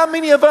how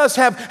many of us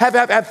have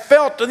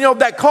felt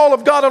that call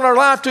of God on our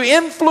life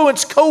to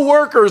influence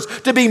co-workers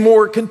to be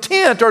more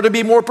content, or to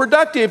be more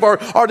productive, or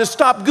to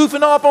stop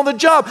goofing off on the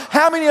job?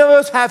 How many of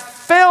us have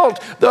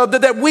felt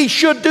that we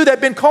should do that,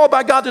 been called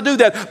by God to do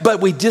that, but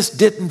we just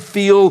didn't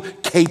feel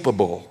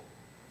capable?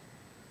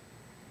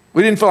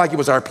 We didn't feel like it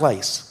was our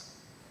place.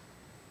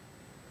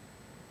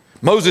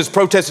 Moses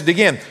protested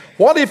again.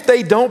 What if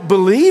they don't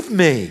believe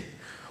me?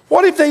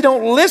 What if they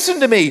don't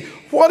listen to me?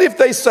 What if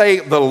they say,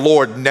 the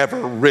Lord never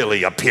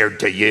really appeared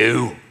to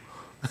you?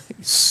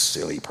 You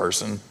silly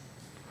person.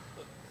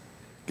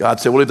 God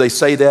said, well, if they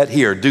say that,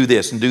 here, do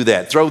this and do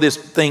that. Throw this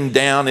thing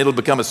down, it'll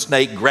become a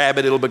snake. Grab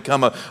it, it'll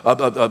become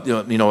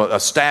a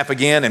staff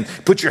again. And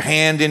put your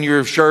hand in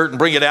your shirt and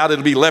bring it out,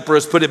 it'll be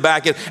leprous. Put it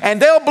back in,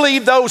 and they'll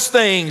believe those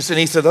things. And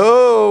he said,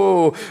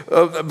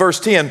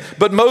 verse 10,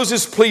 but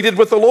Moses pleaded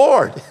with the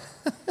Lord.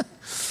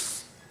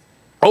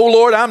 Oh,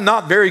 Lord, I'm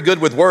not very good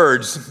with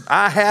words.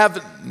 I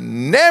have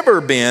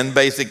never been,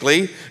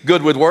 basically,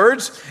 good with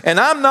words. And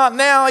I'm not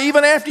now,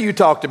 even after you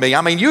talk to me.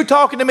 I mean, you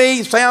talking to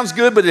me sounds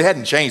good, but it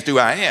hadn't changed who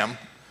I am.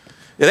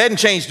 It hadn't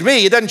changed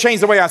me. It doesn't change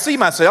the way I see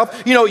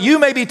myself. You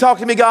may be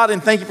talking to me, God,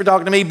 and thank you for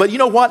talking to me, but you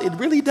know what? It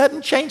really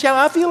doesn't change how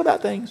I feel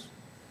about things.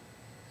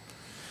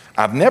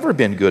 I've never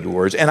been good with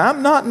words, and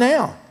I'm not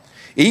now,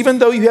 even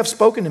though you have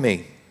spoken to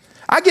me.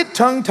 I get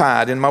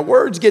tongue-tied, and my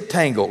words get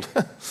tangled.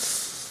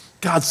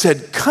 God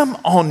said, come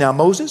on now,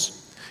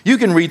 Moses. You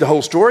can read the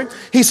whole story.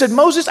 He said,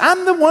 Moses,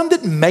 I'm the one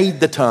that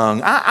made the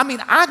tongue.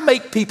 I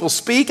make people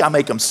speak. I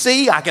make them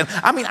see. I'm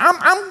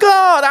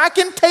God. I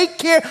can take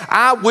care.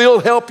 I will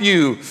help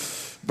you.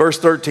 Verse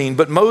 13,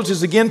 but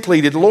Moses again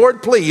pleaded,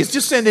 Lord, please,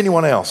 just send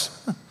anyone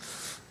else.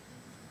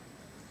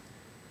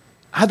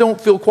 I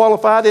don't feel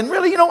qualified, and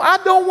really, I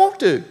don't want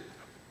to.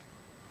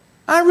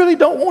 I really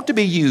don't want to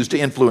be used to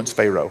influence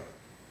Pharaoh.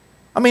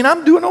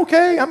 I'm doing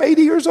okay. I'm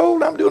 80 years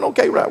old. I'm doing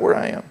okay right where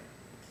I am.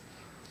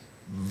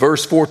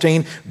 Verse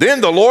 14,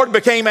 then the Lord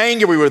became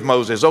angry with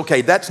Moses.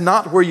 Okay, that's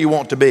not where you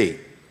want to be.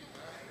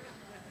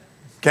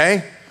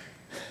 Okay?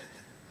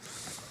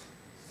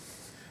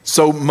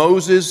 So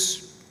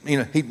Moses,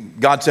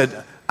 God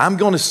said, I'm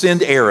going to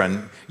send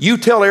Aaron. You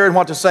tell Aaron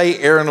what to say,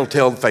 Aaron will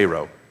tell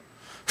Pharaoh.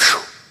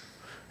 Whew.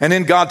 And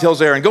then God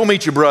tells Aaron, go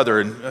meet your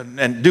brother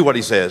and do what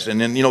he says. And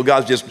then,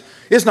 God's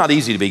it's not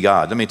easy to be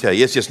God. Let me tell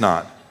you, it's just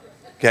not.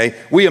 Okay?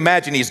 We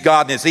imagine he's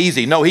God and it's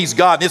easy. No, he's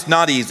God and it's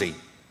not easy.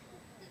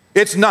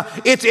 It's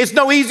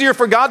no easier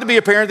for God to be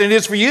a parent than it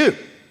is for you.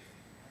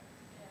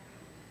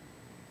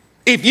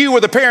 If you were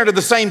the parent of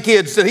the same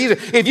kids that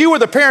if you were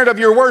the parent of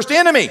your worst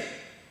enemy,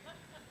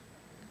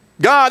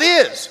 God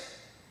is.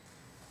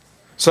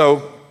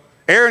 So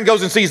Aaron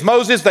goes and sees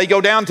Moses. They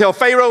go down, tell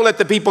Pharaoh, let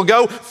the people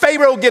go.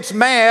 Pharaoh gets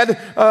mad,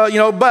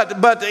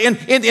 but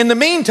in the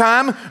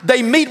meantime,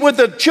 they meet with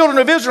the children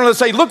of Israel and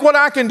say, look what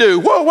I can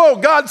do. Whoa,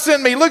 God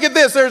sent me. Look at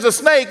this. There's a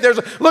snake.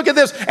 Look at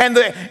this. And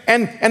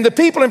the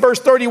people in verse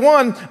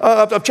 31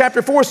 of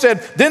chapter 4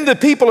 said, then the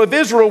people of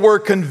Israel were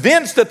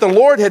convinced that the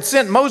Lord had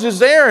sent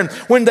Moses and Aaron.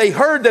 When they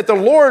heard that the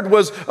Lord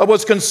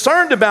was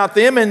concerned about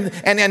them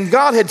and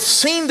God had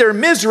seen their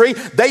misery,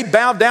 they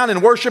bowed down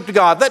and worshiped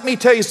God. Let me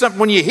tell you something.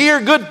 When you hear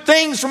good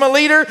things from a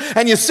leader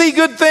and you see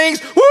good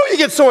things, you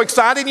get so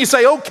excited and you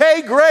say,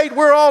 okay, great,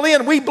 we're all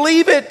in, we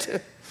believe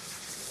it.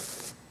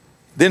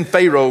 Then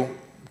Pharaoh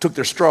took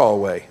their straw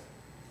away,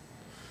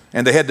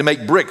 and they had to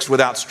make bricks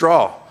without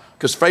straw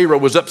because Pharaoh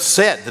was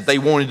upset that they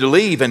wanted to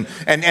leave. And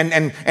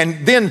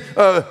then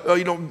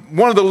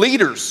one of the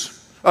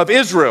leaders of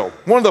Israel,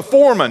 one of the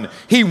foremen,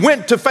 he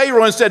went to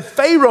Pharaoh and said,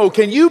 Pharaoh,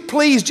 can you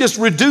please just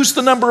reduce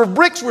the number of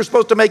bricks we're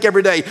supposed to make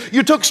every day?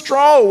 You took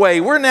straw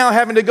away. We're now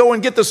having to go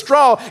and get the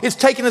straw. It's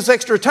taking us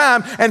extra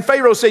time. And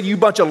Pharaoh said, you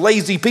bunch of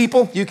lazy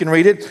people. You can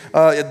read it.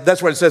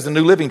 That's what it says in the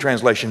New Living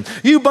Translation.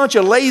 You bunch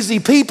of lazy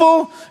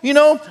people.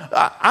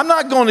 I'm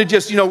not going to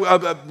just,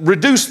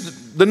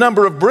 reduce the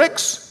number of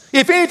bricks.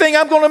 If anything,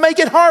 I'm going to make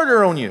it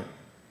harder on you.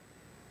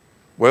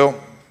 Well,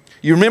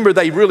 you remember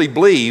they really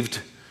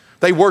believed.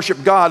 They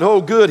worshiped God. Oh,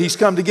 good, he's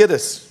come to get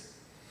us.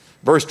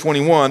 Verse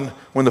 21,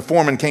 when the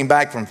foreman came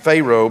back from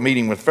Pharaoh,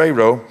 meeting with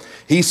Pharaoh,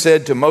 he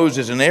said to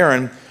Moses and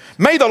Aaron,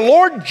 may the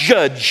Lord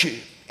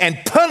judge and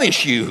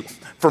punish you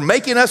for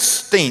making us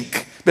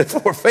stink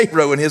before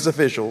Pharaoh and his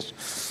officials.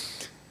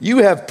 You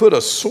have put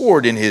a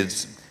sword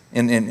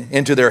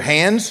into their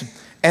hands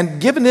and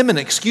given them an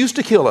excuse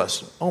to kill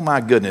us. Oh my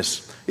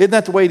goodness. Isn't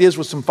that the way it is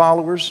with some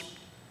followers?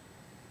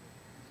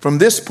 From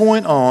this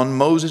point on,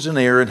 Moses and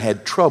Aaron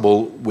had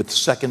trouble with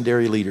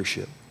secondary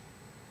leadership.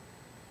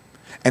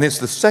 And it's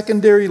the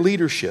secondary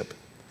leadership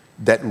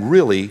that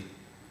really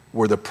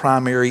were the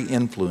primary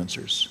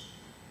influencers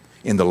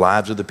in the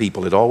lives of the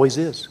people. It always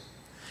is.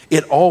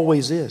 It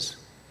always is.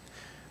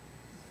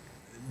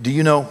 Do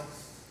you know,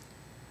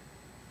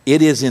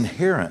 it is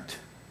inherent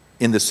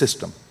in the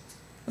system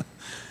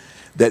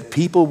that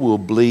people will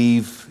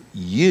believe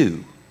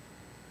you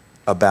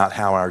about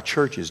how our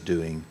church is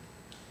doing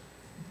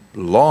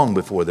long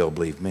before they'll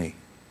believe me.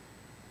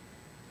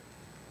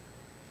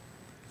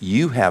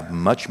 You have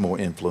much more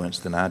influence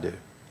than I do.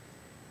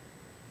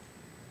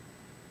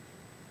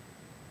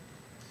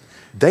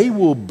 They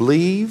will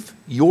believe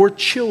your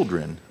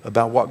children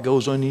about what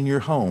goes on in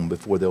your home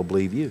before they'll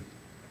believe you.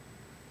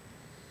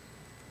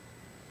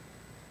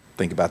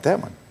 Think about that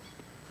one.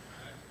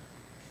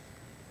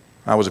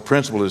 I was a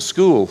principal at a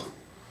school.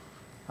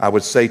 I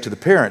would say to the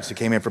parents that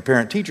came in for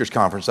parent-teachers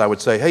conference, I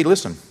would say, hey,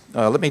 listen,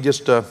 let me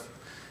just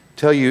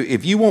tell you,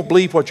 if you won't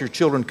believe what your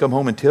children come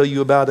home and tell you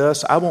about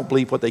us, I won't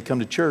believe what they come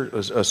to church,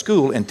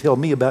 school and tell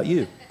me about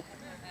you.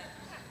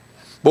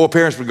 Boy,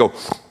 parents would go,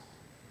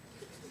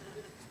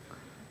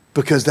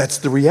 because that's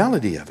the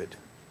reality of it.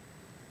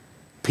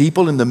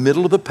 People in the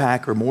middle of the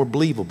pack are more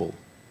believable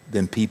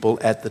than people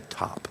at the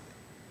top.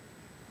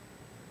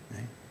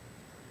 Okay?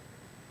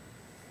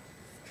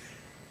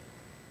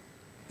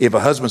 If a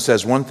husband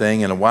says one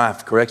thing and a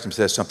wife corrects him and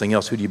says something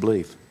else, who do you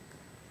believe?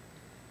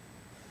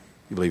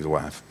 You believe the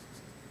wife.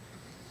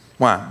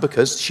 Why?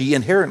 Because she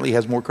inherently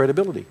has more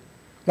credibility.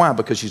 Why?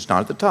 Because she's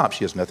not at the top.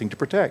 She has nothing to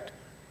protect.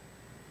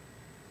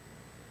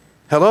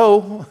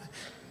 Hello?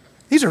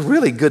 These are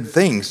really good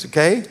things,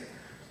 okay?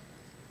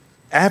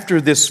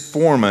 After this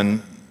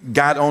foreman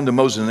got on to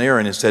Moses and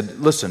Aaron and said,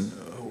 listen,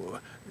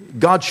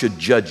 God should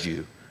judge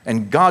you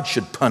and God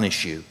should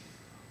punish you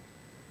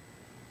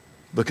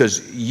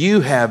because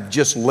you have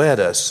just led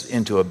us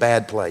into a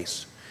bad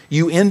place.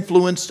 You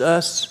influenced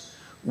us.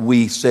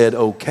 We said,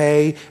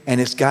 okay, and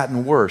it's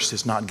gotten worse.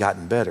 It's not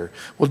gotten better.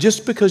 Well,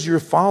 just because you're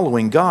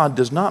following God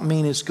does not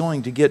mean it's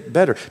going to get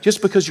better.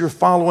 Just because you're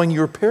following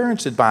your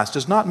parents' advice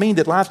does not mean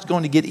that life's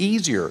going to get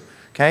easier,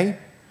 okay?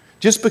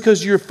 Just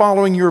because you're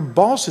following your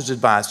boss's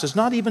advice does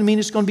not even mean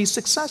it's going to be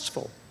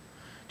successful.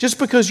 Just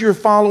because you're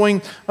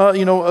following,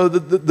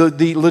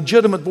 the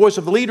legitimate voice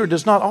of the leader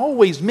does not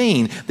always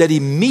mean that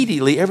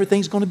immediately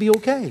everything's going to be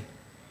okay.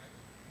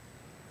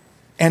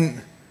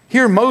 And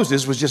here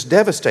Moses was just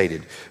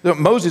devastated.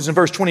 Moses in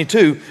verse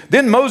 22,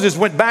 then Moses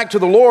went back to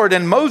the Lord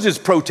and Moses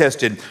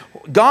protested,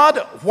 God,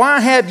 why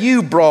have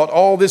you brought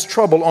all this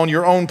trouble on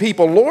your own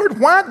people? Lord,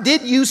 why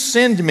did you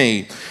send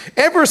me?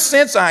 Ever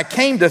since I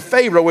came to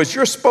Pharaoh as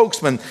your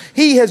spokesman,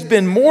 he has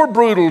been more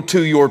brutal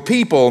to your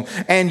people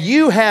and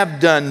you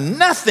have done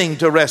nothing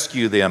to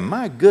rescue them.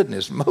 My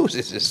goodness,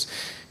 Moses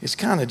is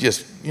kind of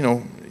just,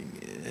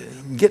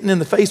 getting in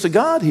the face of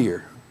God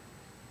here.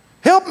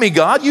 Help me,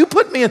 God. You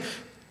put me in...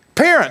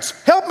 Parents,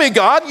 help me,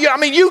 God.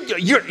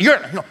 You're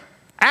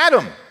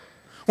Adam.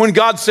 When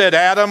God said,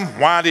 Adam,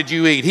 why did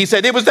you eat? He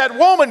said, it was that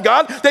woman,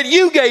 God, that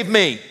you gave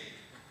me.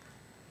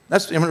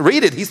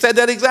 Read it. He said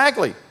that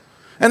exactly.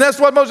 And that's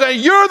what Moses said.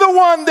 You're the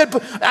one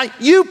that,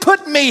 you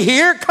put me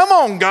here. Come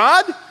on,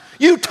 God.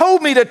 You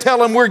told me to tell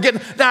them we're getting,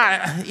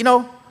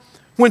 now,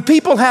 when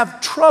people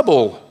have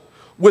trouble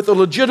with a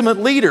legitimate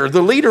leader,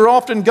 the leader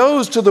often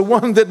goes to the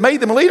one that made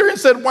them a leader and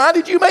said, why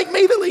did you make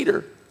me the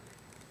leader?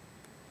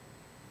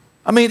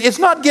 It's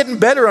not getting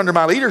better under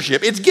my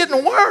leadership. It's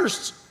getting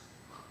worse.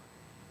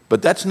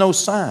 But that's no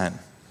sign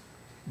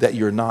that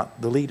you're not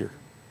the leader.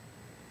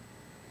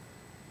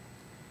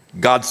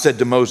 God said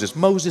to Moses,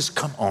 Moses,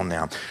 come on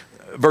now.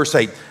 Verse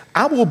 8,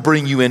 I will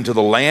bring you into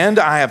the land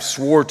I have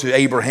swore to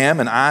Abraham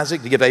and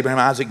Isaac, to give Abraham,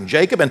 Isaac, and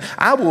Jacob, and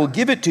I will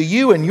give it to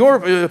you and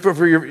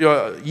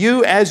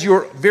you as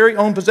your very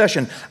own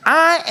possession.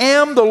 I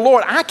am the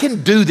Lord. I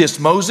can do this,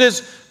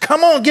 Moses.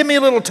 Come on, give me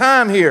a little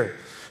time here.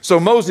 So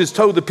Moses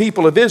told the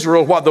people of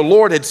Israel what the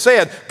Lord had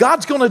said.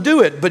 God's going to do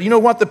it. But you know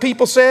what the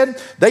people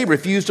said? They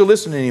refused to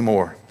listen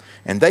anymore.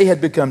 And they had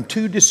become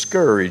too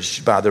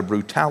discouraged by the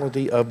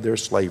brutality of their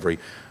slavery.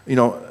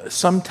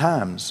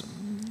 Sometimes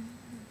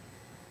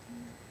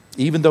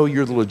even though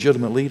you're the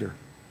legitimate leader,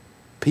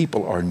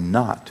 people are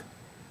not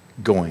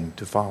going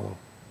to follow.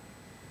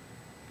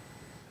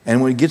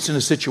 And when it gets in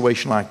a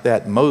situation like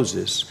that,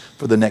 Moses,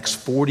 for the next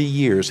 40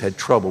 years, had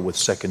trouble with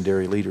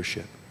secondary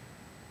leadership.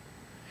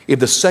 If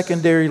the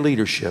secondary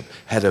leadership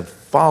had have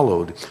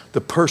followed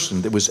the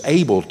person that was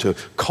able to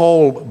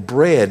call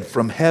bread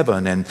from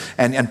heaven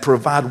and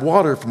provide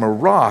water from a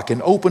rock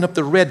and open up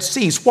the Red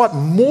Seas, what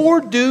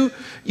more do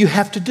you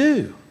have to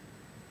do?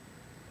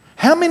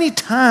 How many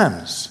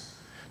times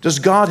does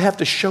God have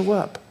to show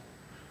up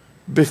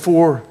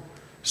before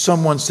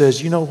someone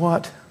says, you know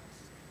what?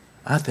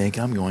 I think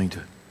I'm going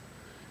to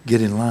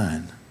get in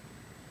line.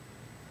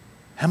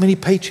 How many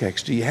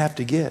paychecks do you have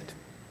to get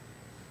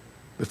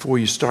before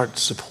you start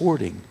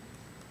supporting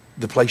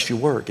the place you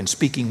work and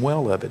speaking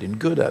well of it and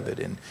good of it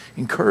and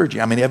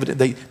encouraging? I mean,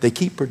 they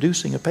keep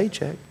producing a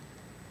paycheck.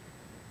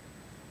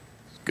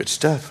 Good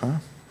stuff, huh?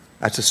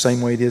 That's the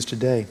same way it is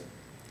today.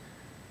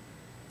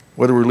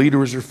 Whether we're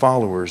leaders or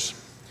followers,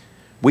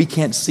 we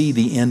can't see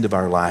the end of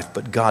our life,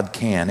 but God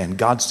can. And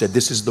God said,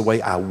 this is the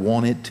way I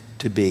want it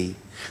to be.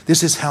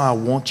 This is how I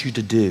want you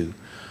to do.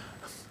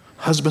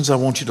 Husbands, I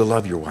want you to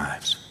love your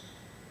wives.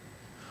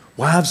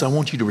 Wives, I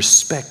want you to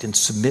respect and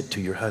submit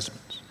to your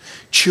husbands.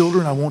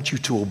 Children, I want you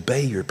to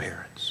obey your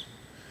parents.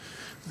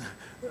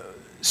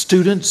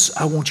 Students,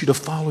 I want you to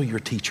follow your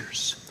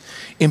teachers.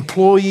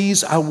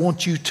 Employees, I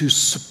want you to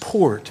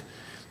support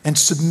and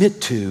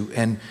submit to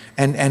and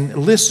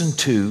listen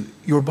to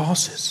your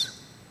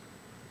bosses.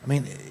 I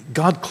mean,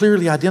 God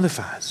clearly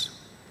identifies,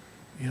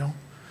 you know.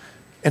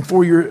 And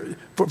for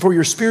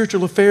your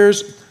spiritual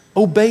affairs,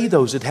 obey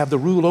those that have the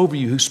rule over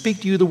you, who speak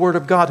to you the word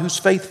of God, whose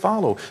faith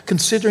follow,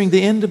 considering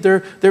the end of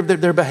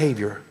their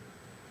behavior.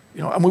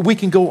 You know, I mean, we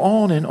can go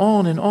on and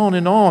on and on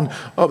and on.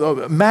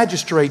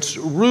 Magistrates,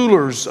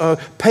 rulers,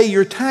 pay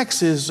your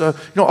taxes,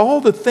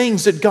 all the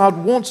things that God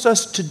wants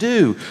us to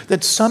do,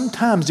 that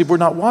sometimes if we're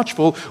not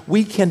watchful,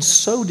 we can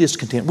sow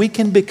discontent. We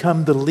can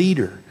become the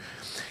leader.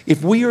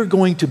 If we are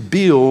going to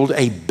build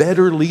a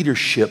better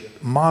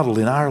leadership model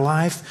in our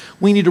life,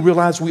 we need to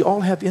realize we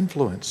all have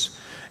influence.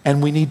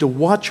 And we need to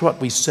watch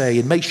what we say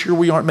and make sure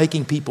we aren't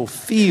making people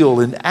feel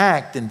and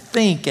act and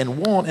think and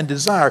want and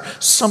desire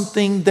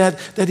something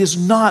that is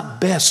not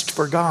best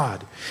for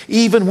God.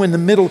 Even when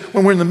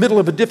we're in the middle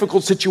of a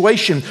difficult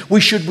situation,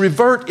 we should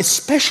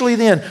especially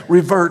then,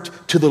 revert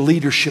to the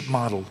leadership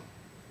model.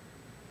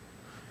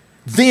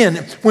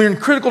 Then, when in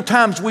critical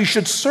times, we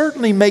should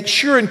certainly make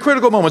sure in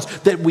critical moments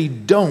that we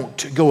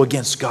don't go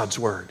against God's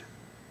word.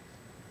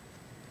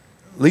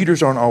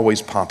 Leaders aren't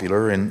always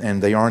popular and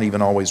they aren't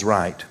even always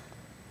right.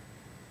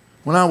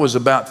 When I was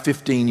about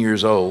 15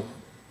 years old,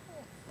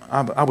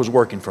 I was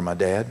working for my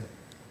dad,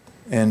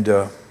 and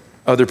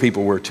other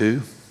people were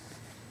too,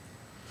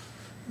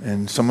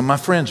 and some of my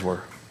friends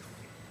were.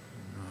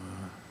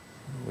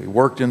 We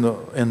worked in the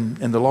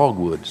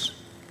logwoods,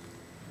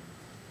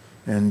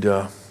 and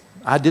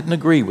I didn't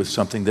agree with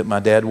something that my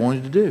dad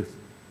wanted to do,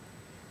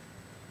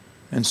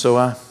 and so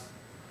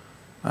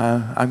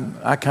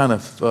I kind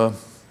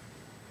of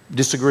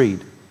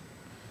disagreed.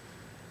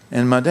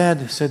 And my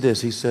dad said this.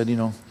 He said,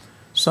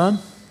 son,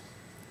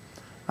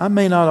 I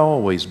may not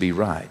always be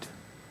right,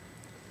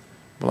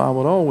 but I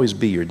will always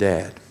be your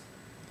dad.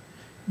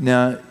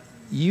 Now,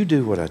 you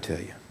do what I tell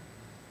you.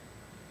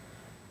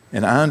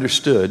 And I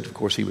understood, of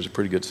course, he was a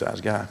pretty good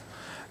sized guy.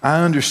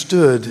 I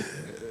understood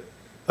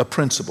a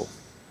principle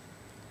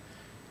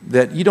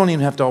that you don't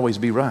even have to always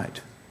be right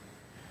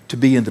to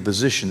be in the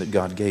position that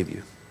God gave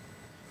you.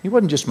 He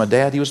wasn't just my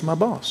dad, he was my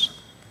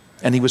boss.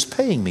 And he was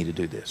paying me to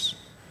do this.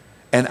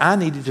 And I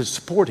needed to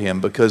support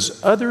him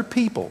because other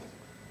people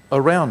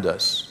around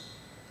us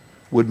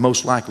would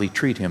most likely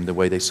treat him the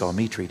way they saw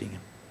me treating him.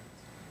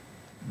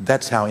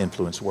 That's how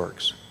influence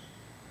works.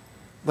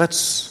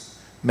 Let's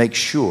make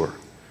sure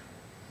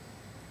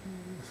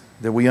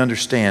that we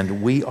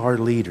understand we are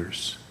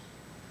leaders,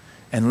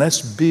 and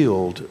let's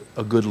build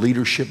a good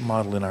leadership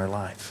model in our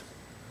life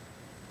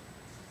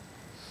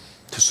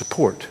to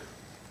support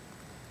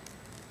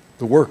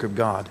the work of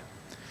God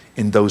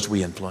in those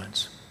we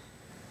influence.